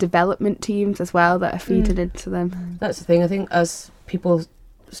them, they have development teams as well that are feeding into them. That's the thing. I think as people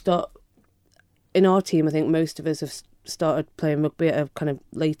start in our team, I think most of us have started playing rugby at a kind of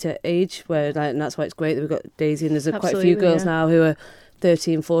later age, and that's why it's great that we've got Daisy, and there's quite a few girls now who are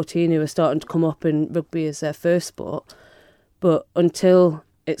 13, 14 who are starting to come up in rugby as their first sport. But until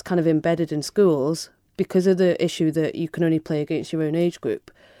it's kind of embedded in schools, because of the issue that you can only play against your own age group,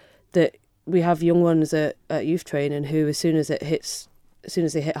 that we have young ones at youth training who, as soon as they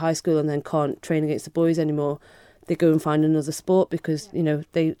hit high school and then can't train against the boys anymore, they go and find another sport because, you know,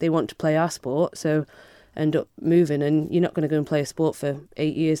 they want to play our sport, so end up moving, and you're not going to go and play a sport for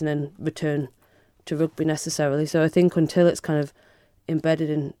 8 years and then return to rugby necessarily. So I think until it's kind of embedded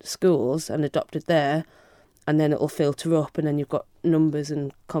in schools and adopted there, and then it'll filter up, and then you've got numbers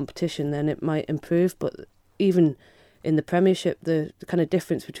and competition, then it might improve. But even in the Premiership, the kind of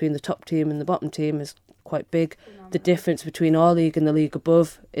difference between the top team and the bottom team is quite big. The difference between our league and the league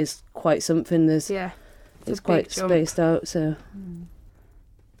above is quite something. It's quite spaced out. So,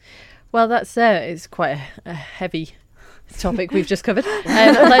 well, that's it's quite a heavy topic we've just covered.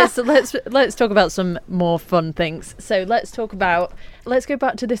 Let's talk about some more fun things. So let's go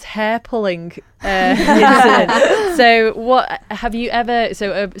back to this hair pulling incident. So what have you ever?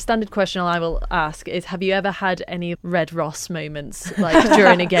 So a standard question I will ask is: have you ever had any Red Ross moments, like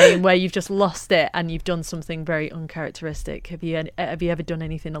during a game, where you've just lost it and you've done something very uncharacteristic? Have you ever done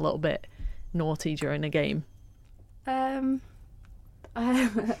anything a little bit naughty during a game? Off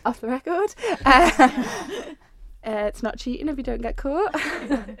the record. It's not cheating if you don't get caught.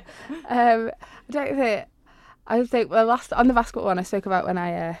 I think last on the basketball one I spoke about when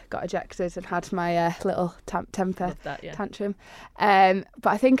I got ejected and had my little temper tantrum. But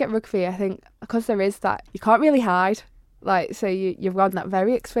I think at rugby, because there is that, you can't really hide. Like, so you're on that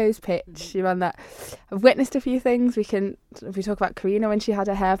very exposed pitch. You're on that. I've witnessed a few things. If we talk about Karina when she had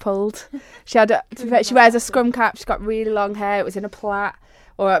her hair pulled, she wears a scrum cap. She's got really long hair. It was in a plait,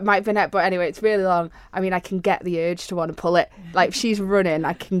 or it might have been it, but anyway, it's really long. I mean, I can get the urge to want to pull it. Like, if she's running,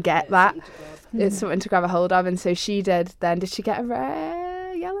 I can get that. It's something to grab a hold of, and so she did. Then did she get a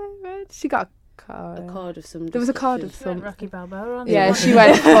red, yellow, red? She got a card of some. There was a card of She went some. Rocky Balboa on. Yeah, she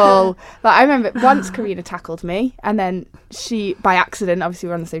went full. Like, I remember once Karina tackled me, and then she, by accident, obviously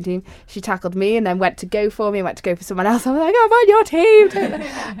we're on the same team, she tackled me and then went to go for me and went to go for someone else. I was like, I'm on your team.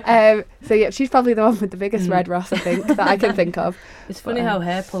 So yeah, she's probably the one with the biggest red Ross, I think, that I can think of. It's funny how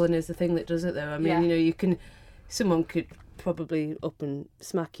hair pulling is the thing that does it, though. I mean, Yeah. someone could probably up and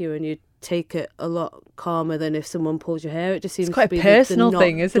smack you, and you'd take it a lot calmer than if someone pulls your hair. It just seems It's quite to be a personal the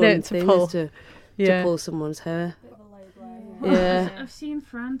thing, isn't it, not to done pull? thing is to Yeah. pull someone's hair. Well, Yeah. I've seen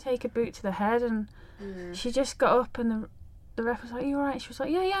Fran take a boot to the head, and she just got up, and the ref was like, "You all right?" She was like,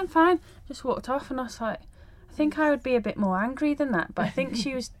 "Yeah, I'm fine." Just walked off, and I was like, I think I would be a bit more angry than that, but I think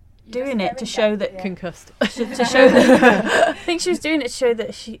she was doing it to show that Concussed. to show that I think she was doing it to show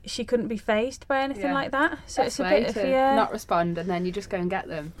that she couldn't be phased by anything Yeah. like that. So That's it's a way bit of to not respond, and then you just go and get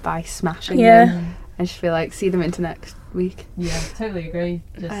them by smashing Yeah. them, and just feel like see them into next week. Yeah, totally agree.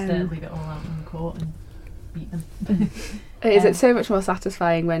 Just leave it all out on the court and beat them. It's so much more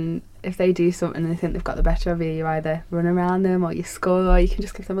satisfying when if they do something and they think they've got the better of you, you either run around them or you score, or you can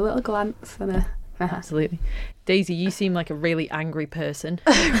just give them a little glance and a Absolutely. Daisy, you seem like a really angry person.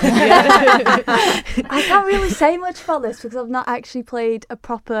 I can't really say much about this because I've not actually played a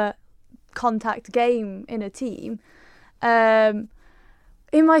proper contact game in a team. In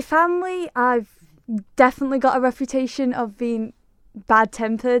my family, I've definitely got a reputation of being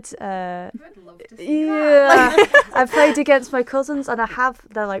bad-tempered. Yeah, I've played against my cousins, and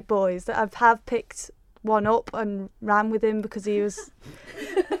they're like boys, that I have picked one up and ran with him because he was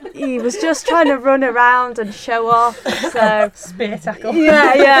just trying to run around and show off. So spear tackle.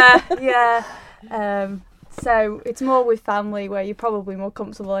 Yeah. So it's more with family where you're probably more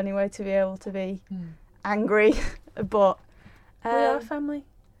comfortable anyway to be able to be angry, but We are a family,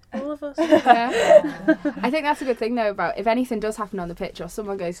 all of us. I think that's a good thing though about if anything does happen on the pitch or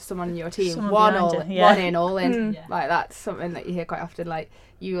someone goes to someone in your team, Someone one behind you, yeah. in, all in. Yeah. Like that's something that you hear quite often. Like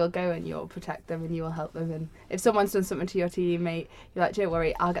you will go and you'll protect them and you will help them. And if someone's done something to your teammate, you're like, don't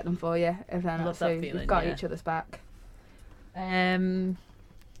worry, I'll get them for you. If they're not, Love so that feeling, you've got yeah. each other's back. Anyone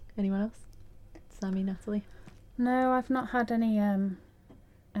else? Sammy, Natalie? No, I've not had any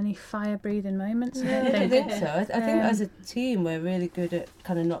fire-breathing moments. I don't think so. I think as a team we're really good at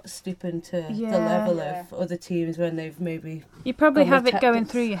kind of not stooping to the level of other teams when they've maybe... You probably Gone have with it going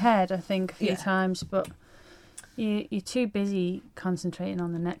tactics. through your head, I think, a few Yeah. times, but you're too busy concentrating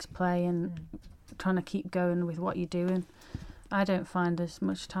on the next play and trying to keep going with what you're doing. I don't find as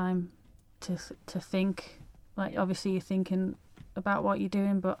much time to think. Like, obviously you're thinking about what you're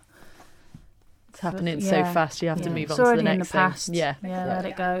doing, but It's happening Yeah. so fast, you have to Yeah. move It's on to the already in next the past. thing. Yeah. yeah, let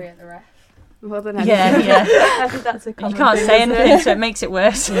it go. More than Yeah, anything. yeah. I think that's a You common can't thing, say isn't it? anything, so it makes it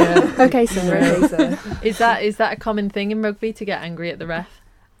worse. Okay, sir. Is that a common thing in rugby to get angry at the ref?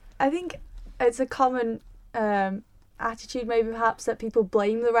 I think it's a common attitude, maybe perhaps, that people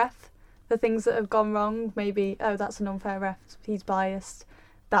blame the ref for things that have gone wrong. Maybe, oh, that's an unfair ref, he's biased,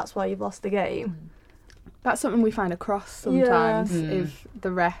 that's why you've lost the game. That's something we find across sometimes. Yeah. If the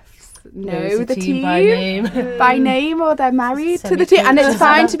refs know knows the team by name. by name or they're married to the team, and it's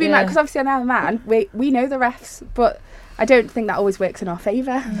fine to be mad Yeah. because obviously I'm a man. We know the refs, but I don't think that always works in our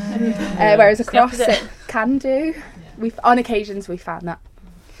favour. Whereas It's the across opposite. it can do. We've on occasions we found that.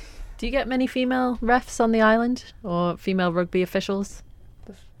 Do you get many female refs on the island or female rugby officials?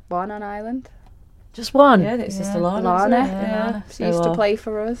 One on Ireland, Just one. Yeah, it's just Yeah. Alana. Lana. isn't it? Yeah. She used to So, play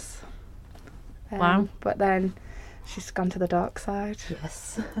for us. Wow. But then she's gone to the dark side.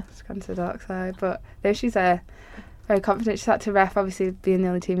 Yes. She's gone to the dark side. But no, she's very confident. She's had to ref, obviously being the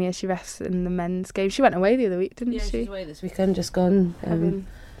only team here. She refs in the men's game. She went away the other week, didn't Yeah, she? she's away this weekend, just gone.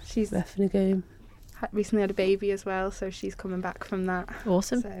 She's Refing a game. recently had a baby as well, so she's coming back from that.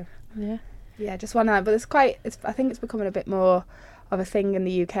 Awesome. So Yeah. yeah, just one night. But I think it's becoming a bit more of a thing in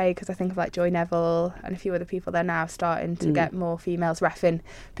the UK because I think of like Joy Neville and a few other people. They're now starting to get more females reffing,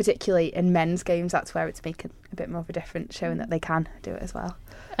 particularly in men's games. That's where it's making a bit more of a difference, showing that they can do it as well.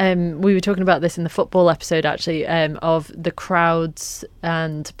 We were talking about this in the football episode, actually, of the crowds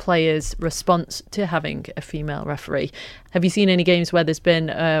and players' response to having a female referee. Have you seen any games where there's been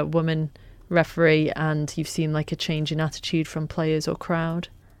a woman referee and you've seen like a change in attitude from players or crowd?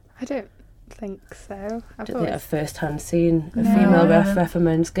 I don't think so. I don't think I've first hand seen a No. female ref a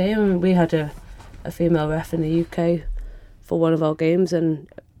men's game. I mean, we had a female ref in the UK for one of our games, and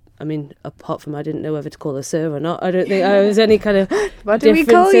I mean, apart from I didn't know whether to call her sir or not, I don't think I was any kind of What do we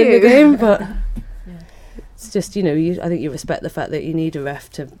difference call in the you? game, but it's just, you know, I think you respect the fact that you need a ref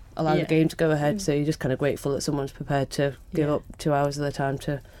to allow Yeah. the game to go ahead, so you're just kind of grateful that someone's prepared to give Yeah. up 2 hours of their time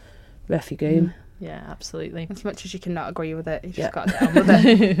to ref your game. Yeah, absolutely. As much as you cannot agree with it, you Yeah. just got to get on with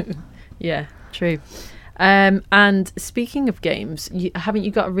it. Yeah, true. And speaking of games, haven't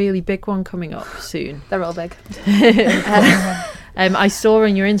you got a really big one coming up soon? They're all big. I saw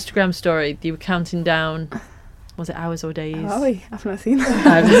on your Instagram story you were counting down. Was it hours or days? Oh, I've not seen that.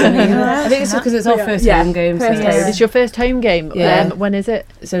 I haven't seen it either. I think it's because it's our first Yeah. home game. First so home. It's your first home game. Yeah. When is it?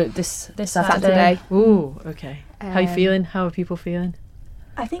 So this Saturday. Ooh, okay. How are you Um, feeling? How are people feeling?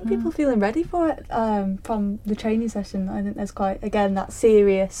 I think people feeling ready for it from the training session. I think there's quite, again, that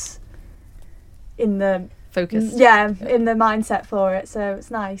serious in the Focus. in the mindset for it. So it's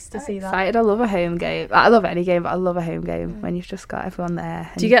nice to see that. Excited. I love a home game. I love any game, but I love a home game when you've just got everyone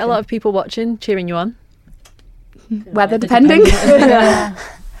there. Do you get a lot of people watching, cheering you on? weather depending? Yeah.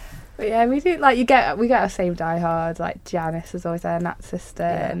 But yeah, we do. Like we get our same diehards. Like Janice is always there, Nat's sister,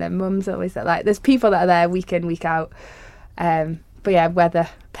 and then Mum's always there. Like there's people that are there week in, week out. But yeah, weather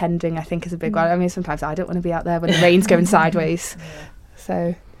pending, I think, is a big one. I mean, sometimes I don't want to be out there when the rain's going sideways.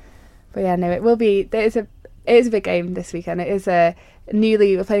 So, but yeah, no, it will be. It is a big game this weekend. It is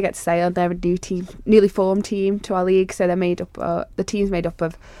we're playing against Sale. They're a newly formed team to our league. So they're made up. The team's made up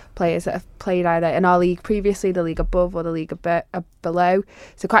of players that have played either in our league previously, the league above, or the league below.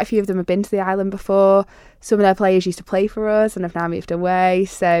 So quite a few of them have been to the island before. Some of their players used to play for us and have now moved away.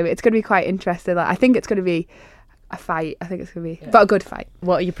 So it's going to be quite interesting. Like, I think it's going to be a fight. I think it's going to be, but a good fight.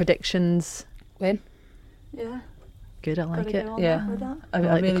 What are your predictions? Yeah. Good, I like Gotta it. go on Yeah. with that. I like the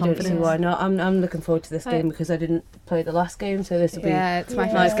really don't see confidence. why not. I'm looking forward to this game because I didn't play the last game, so this will be Yeah, it's my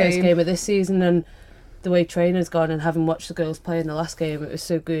my first first game. game of this season, and the way training's gone and having watched the girls play in the last game, it was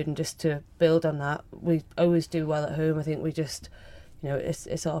so good. And just to build on that, we always do well at home. I think we just, you know,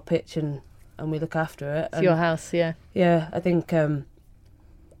 it's our pitch and we look after it. It's your house, yeah. Yeah, I think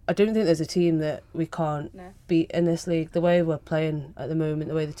I don't think there's a team that we can't beat in this league. The way we're playing at the moment,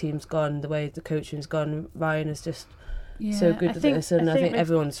 the way the team's gone, the way the coaching's gone, Ryan is just so good at this, and I think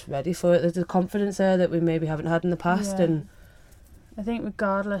everyone's ready for it. There's a confidence there that we maybe haven't had in the past, and I think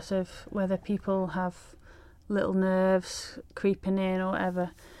regardless of whether people have little nerves creeping in or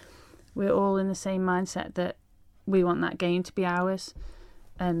whatever, we're all in the same mindset that we want that game to be ours,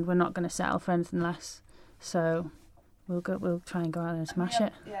 and we're not going to settle for anything less. So we'll try and go out there and smash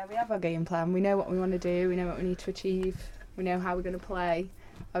it. Yeah, we have our game plan. We know what we want to do. We know what we need to achieve. We know how we're going to play.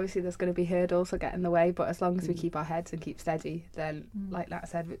 Obviously, there's going to be hurdles that get in the way, but as long as we keep our heads and keep steady, then, like Nat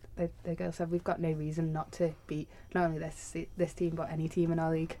said, the girl said, we've got no reason not to beat not only this team, but any team in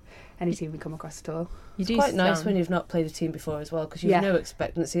our league, any team we come across at all. You do it's quite nice sound- when you've not played a team before as well, because you've no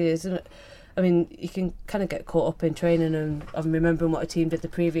expectancy, isn't it? I mean, you can kind of get caught up in training and remembering what a team did the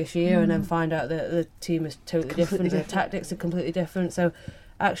previous year and then find out that the team is totally different, the tactics are completely different. So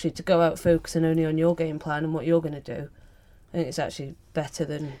actually to go out focusing only on your game plan and what you're going to do, I think it's actually better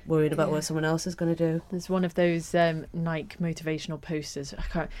than worrying about what someone else is going to do. There's one of those Nike motivational posters.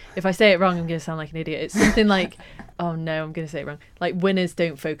 If I say it wrong, I'm going to sound like an idiot. It's something like, oh no, I'm going to say it wrong. Like, winners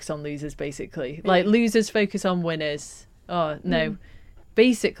don't focus on losers, basically. Like, losers focus on winners. Oh no.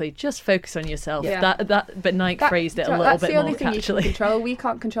 Basically, just focus on yourself. Yeah. But Nike phrased it a little that's bit the more only thing catchily. you can control. We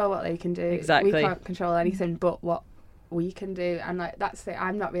can't control what they can do. Exactly. We can't control anything but what we can do. And like that's the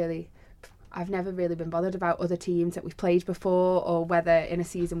I've never really been bothered about other teams that we've played before, or whether in a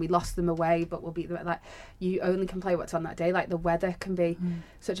season we lost them away but we'll beat them. Like, you only can play what's on that day. Like, the weather can be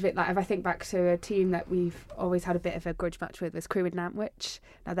such a bit. Like, if I think back to a team that we've always had a bit of a grudge match with, was Crewe and Nantwich.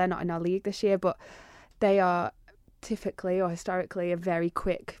 Now they're not in our league this year, but they are typically or historically a very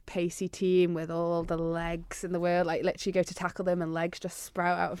quick, pacey team with all the legs in the world. Like, literally go to tackle them and legs just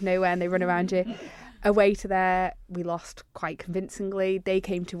sprout out of nowhere and they run around you. Away to there, we lost quite convincingly. They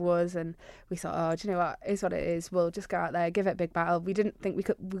came to us and we thought, oh, do you know what? It is what it is. We'll just go out there, give it a big battle. We didn't think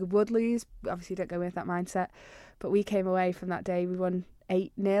we would lose. Obviously, don't go with that mindset. But we came away from that day, we won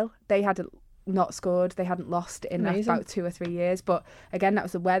 8-0. They hadn't not scored. They hadn't lost in about 2 or 3 years. But again, that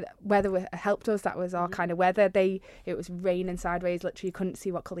was the weather helped us. That was our kind of weather. It was raining sideways. Literally, you couldn't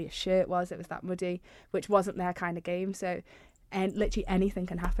see what colour your shirt was. It was that muddy, which wasn't their kind of game. So, and literally anything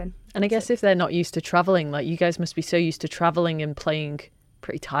can happen. And I guess if they're not used to travelling, like, you guys must be so used to travelling and playing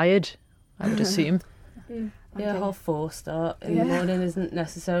pretty tired, I would assume. Yeah, 4:30 start in the morning isn't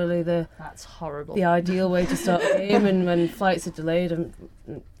necessarily That's horrible. the ideal way to start a game, and when flights are delayed, and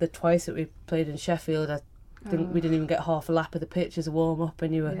the twice that we played in Sheffield, I think we didn't even get half a lap of the pitch as a warm up,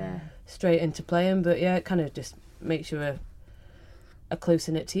 and you were straight into playing. But yeah, it kind of just makes you a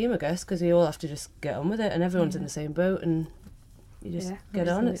close-knit team, I guess, because you all have to just get on with it, and everyone's in the same boat, and you just get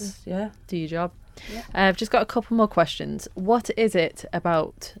on. It's do your job. Yeah. I've just got a couple more questions. What is it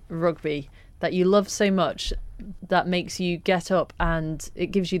about rugby that you love so much that makes you get up and it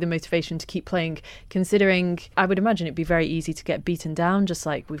gives you the motivation to keep playing, considering I would imagine it'd be very easy to get beaten down, just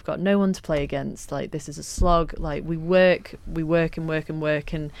like we've got no one to play against, like this is a slog, like we work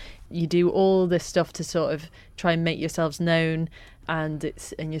and you do all this stuff to sort of try and make yourselves known, and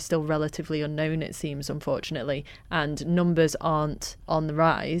you're still relatively unknown, it seems, unfortunately, and numbers aren't on the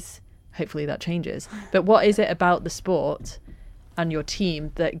rise. Hopefully that changes. But what is it about the sport and your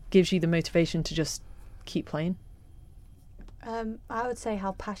team that gives you the motivation to just keep playing? I would say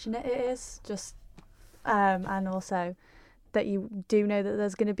how passionate it is, just and also that you do know that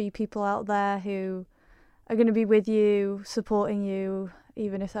there's going to be people out there who are going to be with you, supporting you,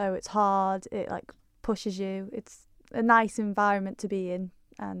 even if it's hard. It like pushes you. It's a nice environment to be in,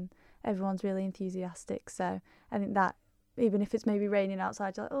 and everyone's really enthusiastic. So I think that even if it's maybe raining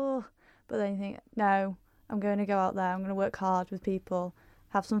outside, you're like, oh, but then you think, no, I'm going to go out there, I'm going to work hard with people,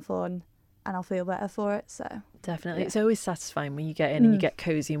 have some fun, and I'll feel better for it. So definitely, it's always satisfying when you get in and you get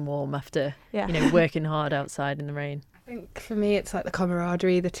cozy and warm after working hard outside in the rain. I think for me it's like the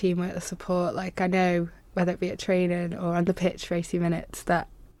camaraderie, the teamwork, the support. Like I know whether it be at training or on the pitch for 80 minutes that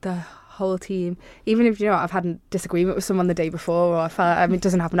the whole team, even if I've had a disagreement with someone the day before, or it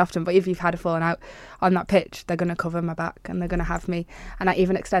doesn't happen often, but if you've had a falling out on that pitch, they're going to cover my back and they're going to have me. And that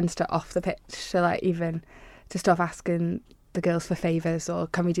even extends to off the pitch, so like even to stop asking the girls for favours, or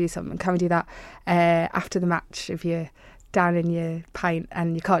can we do something, can we do that after the match. If you're down in your pint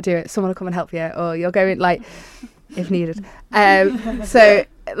and you can't do it, someone will come and help you, or you're going like if needed. So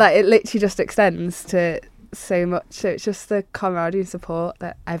like it literally just extends to so much. So it's just the camaraderie and support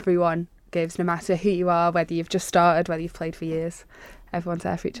that everyone gives, no matter who you are, whether you've just started, whether you've played for years. Everyone's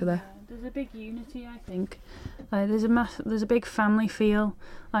there for each other. There's a big unity, I think. Like there's a big family feel.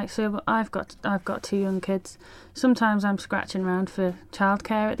 Like, so I've got 2 young kids. Sometimes I'm scratching around for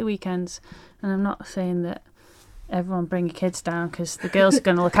childcare at the weekends, and I'm not saying that everyone bring your kids down because the girls are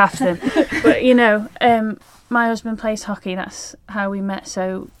going to look after them. But my husband plays hockey. That's how we met.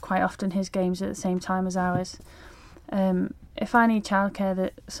 So quite often his games are at the same time as ours. If I need childcare,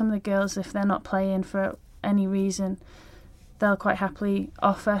 that some of the girls, if they're not playing for any reason, they'll quite happily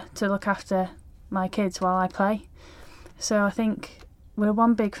offer to look after my kids while I play. So I think we're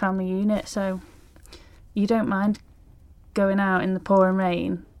one big family unit, so you don't mind going out in the pouring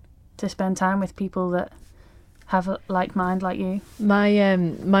rain to spend time with people that have a like mind like you.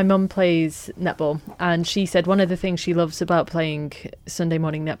 My mum plays netball, and she said one of the things she loves about playing Sunday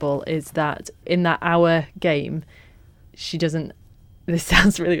morning netball is that in that hour game, she doesn't. This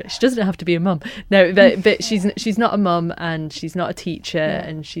sounds really good. She doesn't have to be a mum. No, but she's not a mum, and she's not a teacher,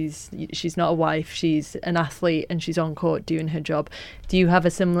 and she's not a wife. She's an athlete, and she's on court doing her job. Do you have a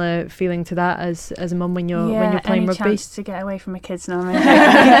similar feeling to that as a mum when you're playing rugby? Chance to get away from my kids now.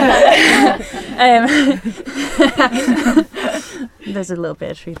 There's a little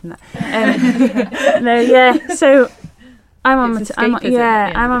bit of truth in that. So I'm on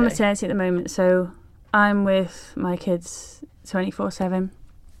maternity at the moment, so I'm with my kids 24/7.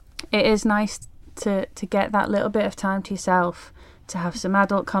 It is nice to get that little bit of time to yourself, to have some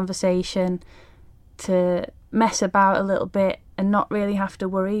adult conversation, to mess about a little bit and not really have to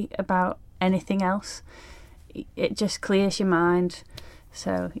worry about anything else. It just clears your mind.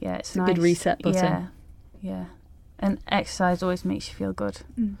 So yeah, it's nice. A good reset button. Yeah. And exercise always makes you feel good.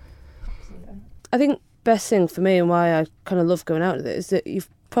 I think best thing for me and why I kind of love going out with it is that I've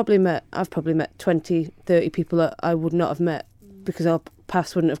probably met 20, 30 people that I would not have met because our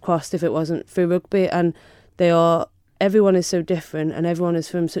paths wouldn't have crossed if it wasn't through rugby. And everyone is so different, and everyone is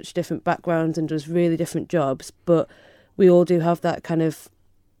from such different backgrounds and does really different jobs, but we all do have that kind of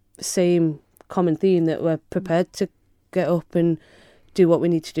same common theme that we're prepared to get up and do what we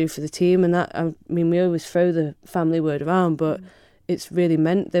need to do for the team. And that, I mean, we always throw the family word around, but it's really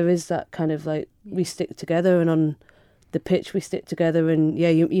meant. There is that kind of like, we stick together, and on the pitch we stick together, and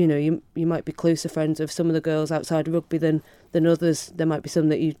you might be closer friends with some of the girls outside of rugby than others. There might be some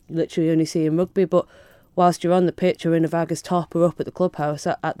that you literally only see in rugby, but whilst you're on the pitch or in a Vagas top or up at the clubhouse,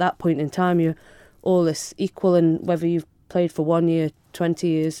 at that point in time you're all this equal. And whether you've played for 1 year, 20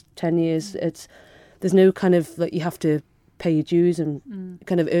 years, 10 years, there's no kind of like you have to pay your dues and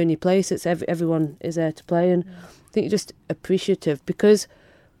kind of earn your place. It's everyone is there to play, and I think you're just appreciative because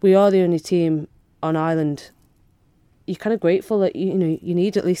we are the only team on Ireland. You're kind of grateful that you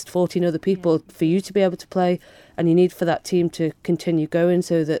need at least 14 other people for you to be able to play, and you need for that team to continue going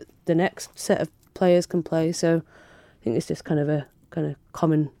so that the next set of players can play. So I think it's just kind of a kind of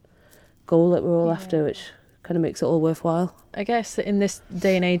common goal that we're all after, which kind of makes it all worthwhile. I guess in this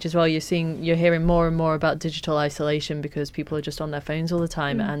day and age as well, you're hearing more and more about digital isolation because people are just on their phones all the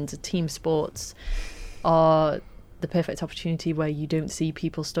time, and team sports are the perfect opportunity where you don't see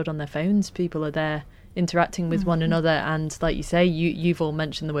people stood on their phones. People are there interacting with one another, and like you say, you've all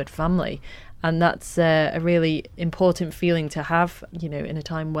mentioned the word family, and that's a really important feeling to have, in a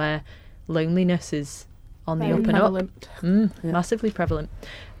time where loneliness is on the up and up. Massively prevalent.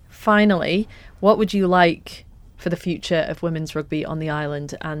 Finally, what would you like for the future of women's rugby on the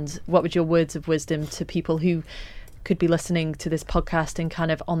island, and what would your words of wisdom to people who could be listening to this podcast and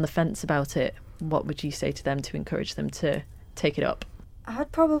kind of on the fence about it, what would you say to them to encourage them to take it up?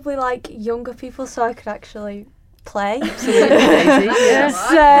 I'd probably like younger people so I could actually play. So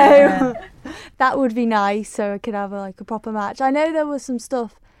that would be nice, so I could have a proper match. I know there was some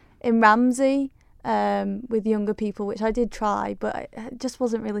stuff in Ramsey with younger people, which I did try, but it just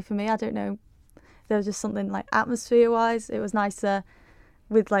wasn't really for me. I don't know. There was just something atmosphere-wise. It was nicer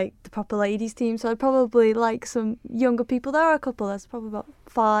with the proper ladies team. So I'd probably like some younger people. There are a couple. There's probably about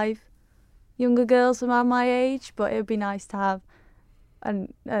 5 younger girls around my age, but it would be nice to have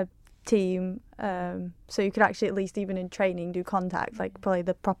a team so you could actually at least even in training do contact, probably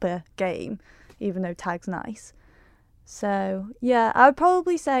the proper game, even though tag's nice. So yeah, I'd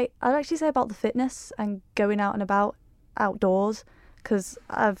actually say about the fitness and going out and about outdoors, because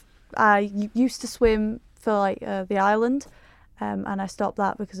I used to swim for the island, and I stopped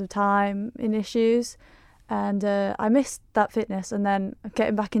that because of time and issues, and I missed that fitness. And then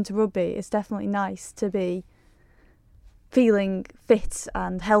getting back into rugby, it's definitely nice to be feeling fit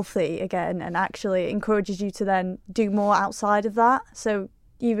and healthy again, and actually encourages you to then do more outside of that. So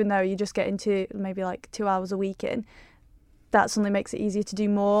even though you just get into maybe 2 hours a week in, that suddenly makes it easier to do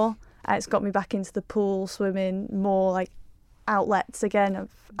more. And it's got me back into the pool, swimming, more outlets again of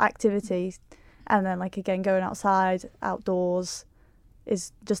activities. And then again, going outside, outdoors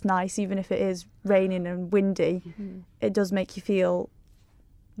is just nice. Even if it is raining and windy, it does make you feel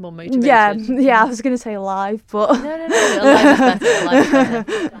more motivated. Yeah, I was going to say alive, but no, alive is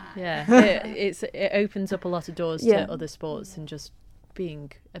better. Yeah, it opens up a lot of doors to other sports and just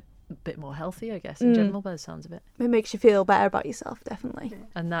being a bit more healthy, I guess, in general, by the sounds of it. It makes you feel better about yourself, definitely.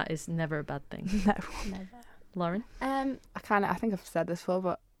 And that is never a bad thing. No, never. Lauren? I think I've said this before,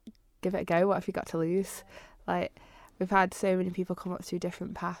 but give it a go. What have you got to lose? We've had so many people come up through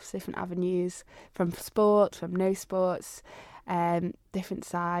different paths, different avenues, from sports, from no sports, different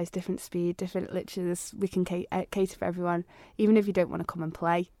size, different speed, different litres. We can cater for everyone, even if you don't want to come and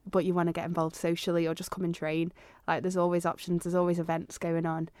play, but you want to get involved socially or just come and train. There's always options, there's always events going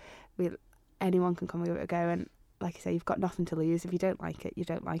on. Anyone can come and give it a go, and like I say, you've got nothing to lose. If you don't like it, you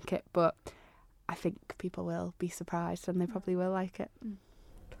don't like it, but I think people will be surprised, and they probably will like it.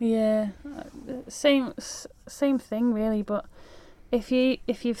 Yeah, same thing really. But if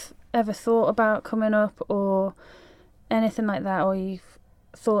you've ever thought about coming up or anything like that, or you've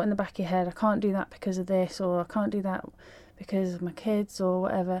thought in the back of your head, I can't do that because of this, or I can't do that because of my kids or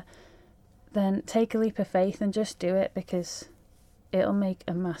whatever, then take a leap of faith and just do it, because it'll make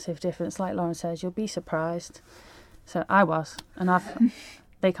a massive difference. Like Lauren says, you'll be surprised. So I was, and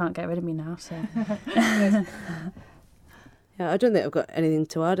they can't get rid of me now, so Yeah, I don't think I've got anything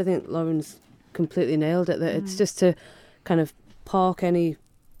to add. I think Lauren's completely nailed it. That it's just to kind of park any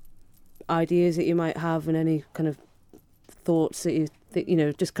ideas that you might have and any kind of thoughts that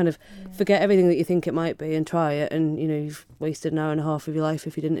just kind of forget everything that you think it might be and try it. And you've wasted an hour and a half of your life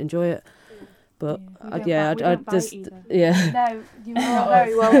if you didn't enjoy it. But No, you're not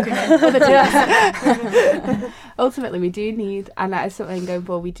very welcome. Ultimately, we do need, and that is something going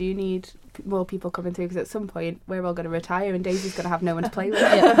forward, we do need more people coming through, because at some point we're all going to retire and Daisy's going to have no one to play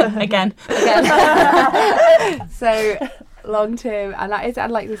with. Again. So long term, and that is,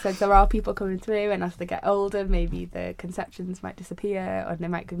 and like they said, there are people coming through, and as they get older, maybe the conceptions might disappear, or there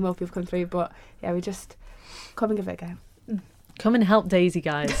might be more people come through. But yeah, we just come and give it a go. Come and help Daisy,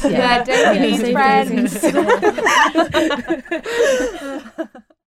 guys. Yeah, Daisy needs friends.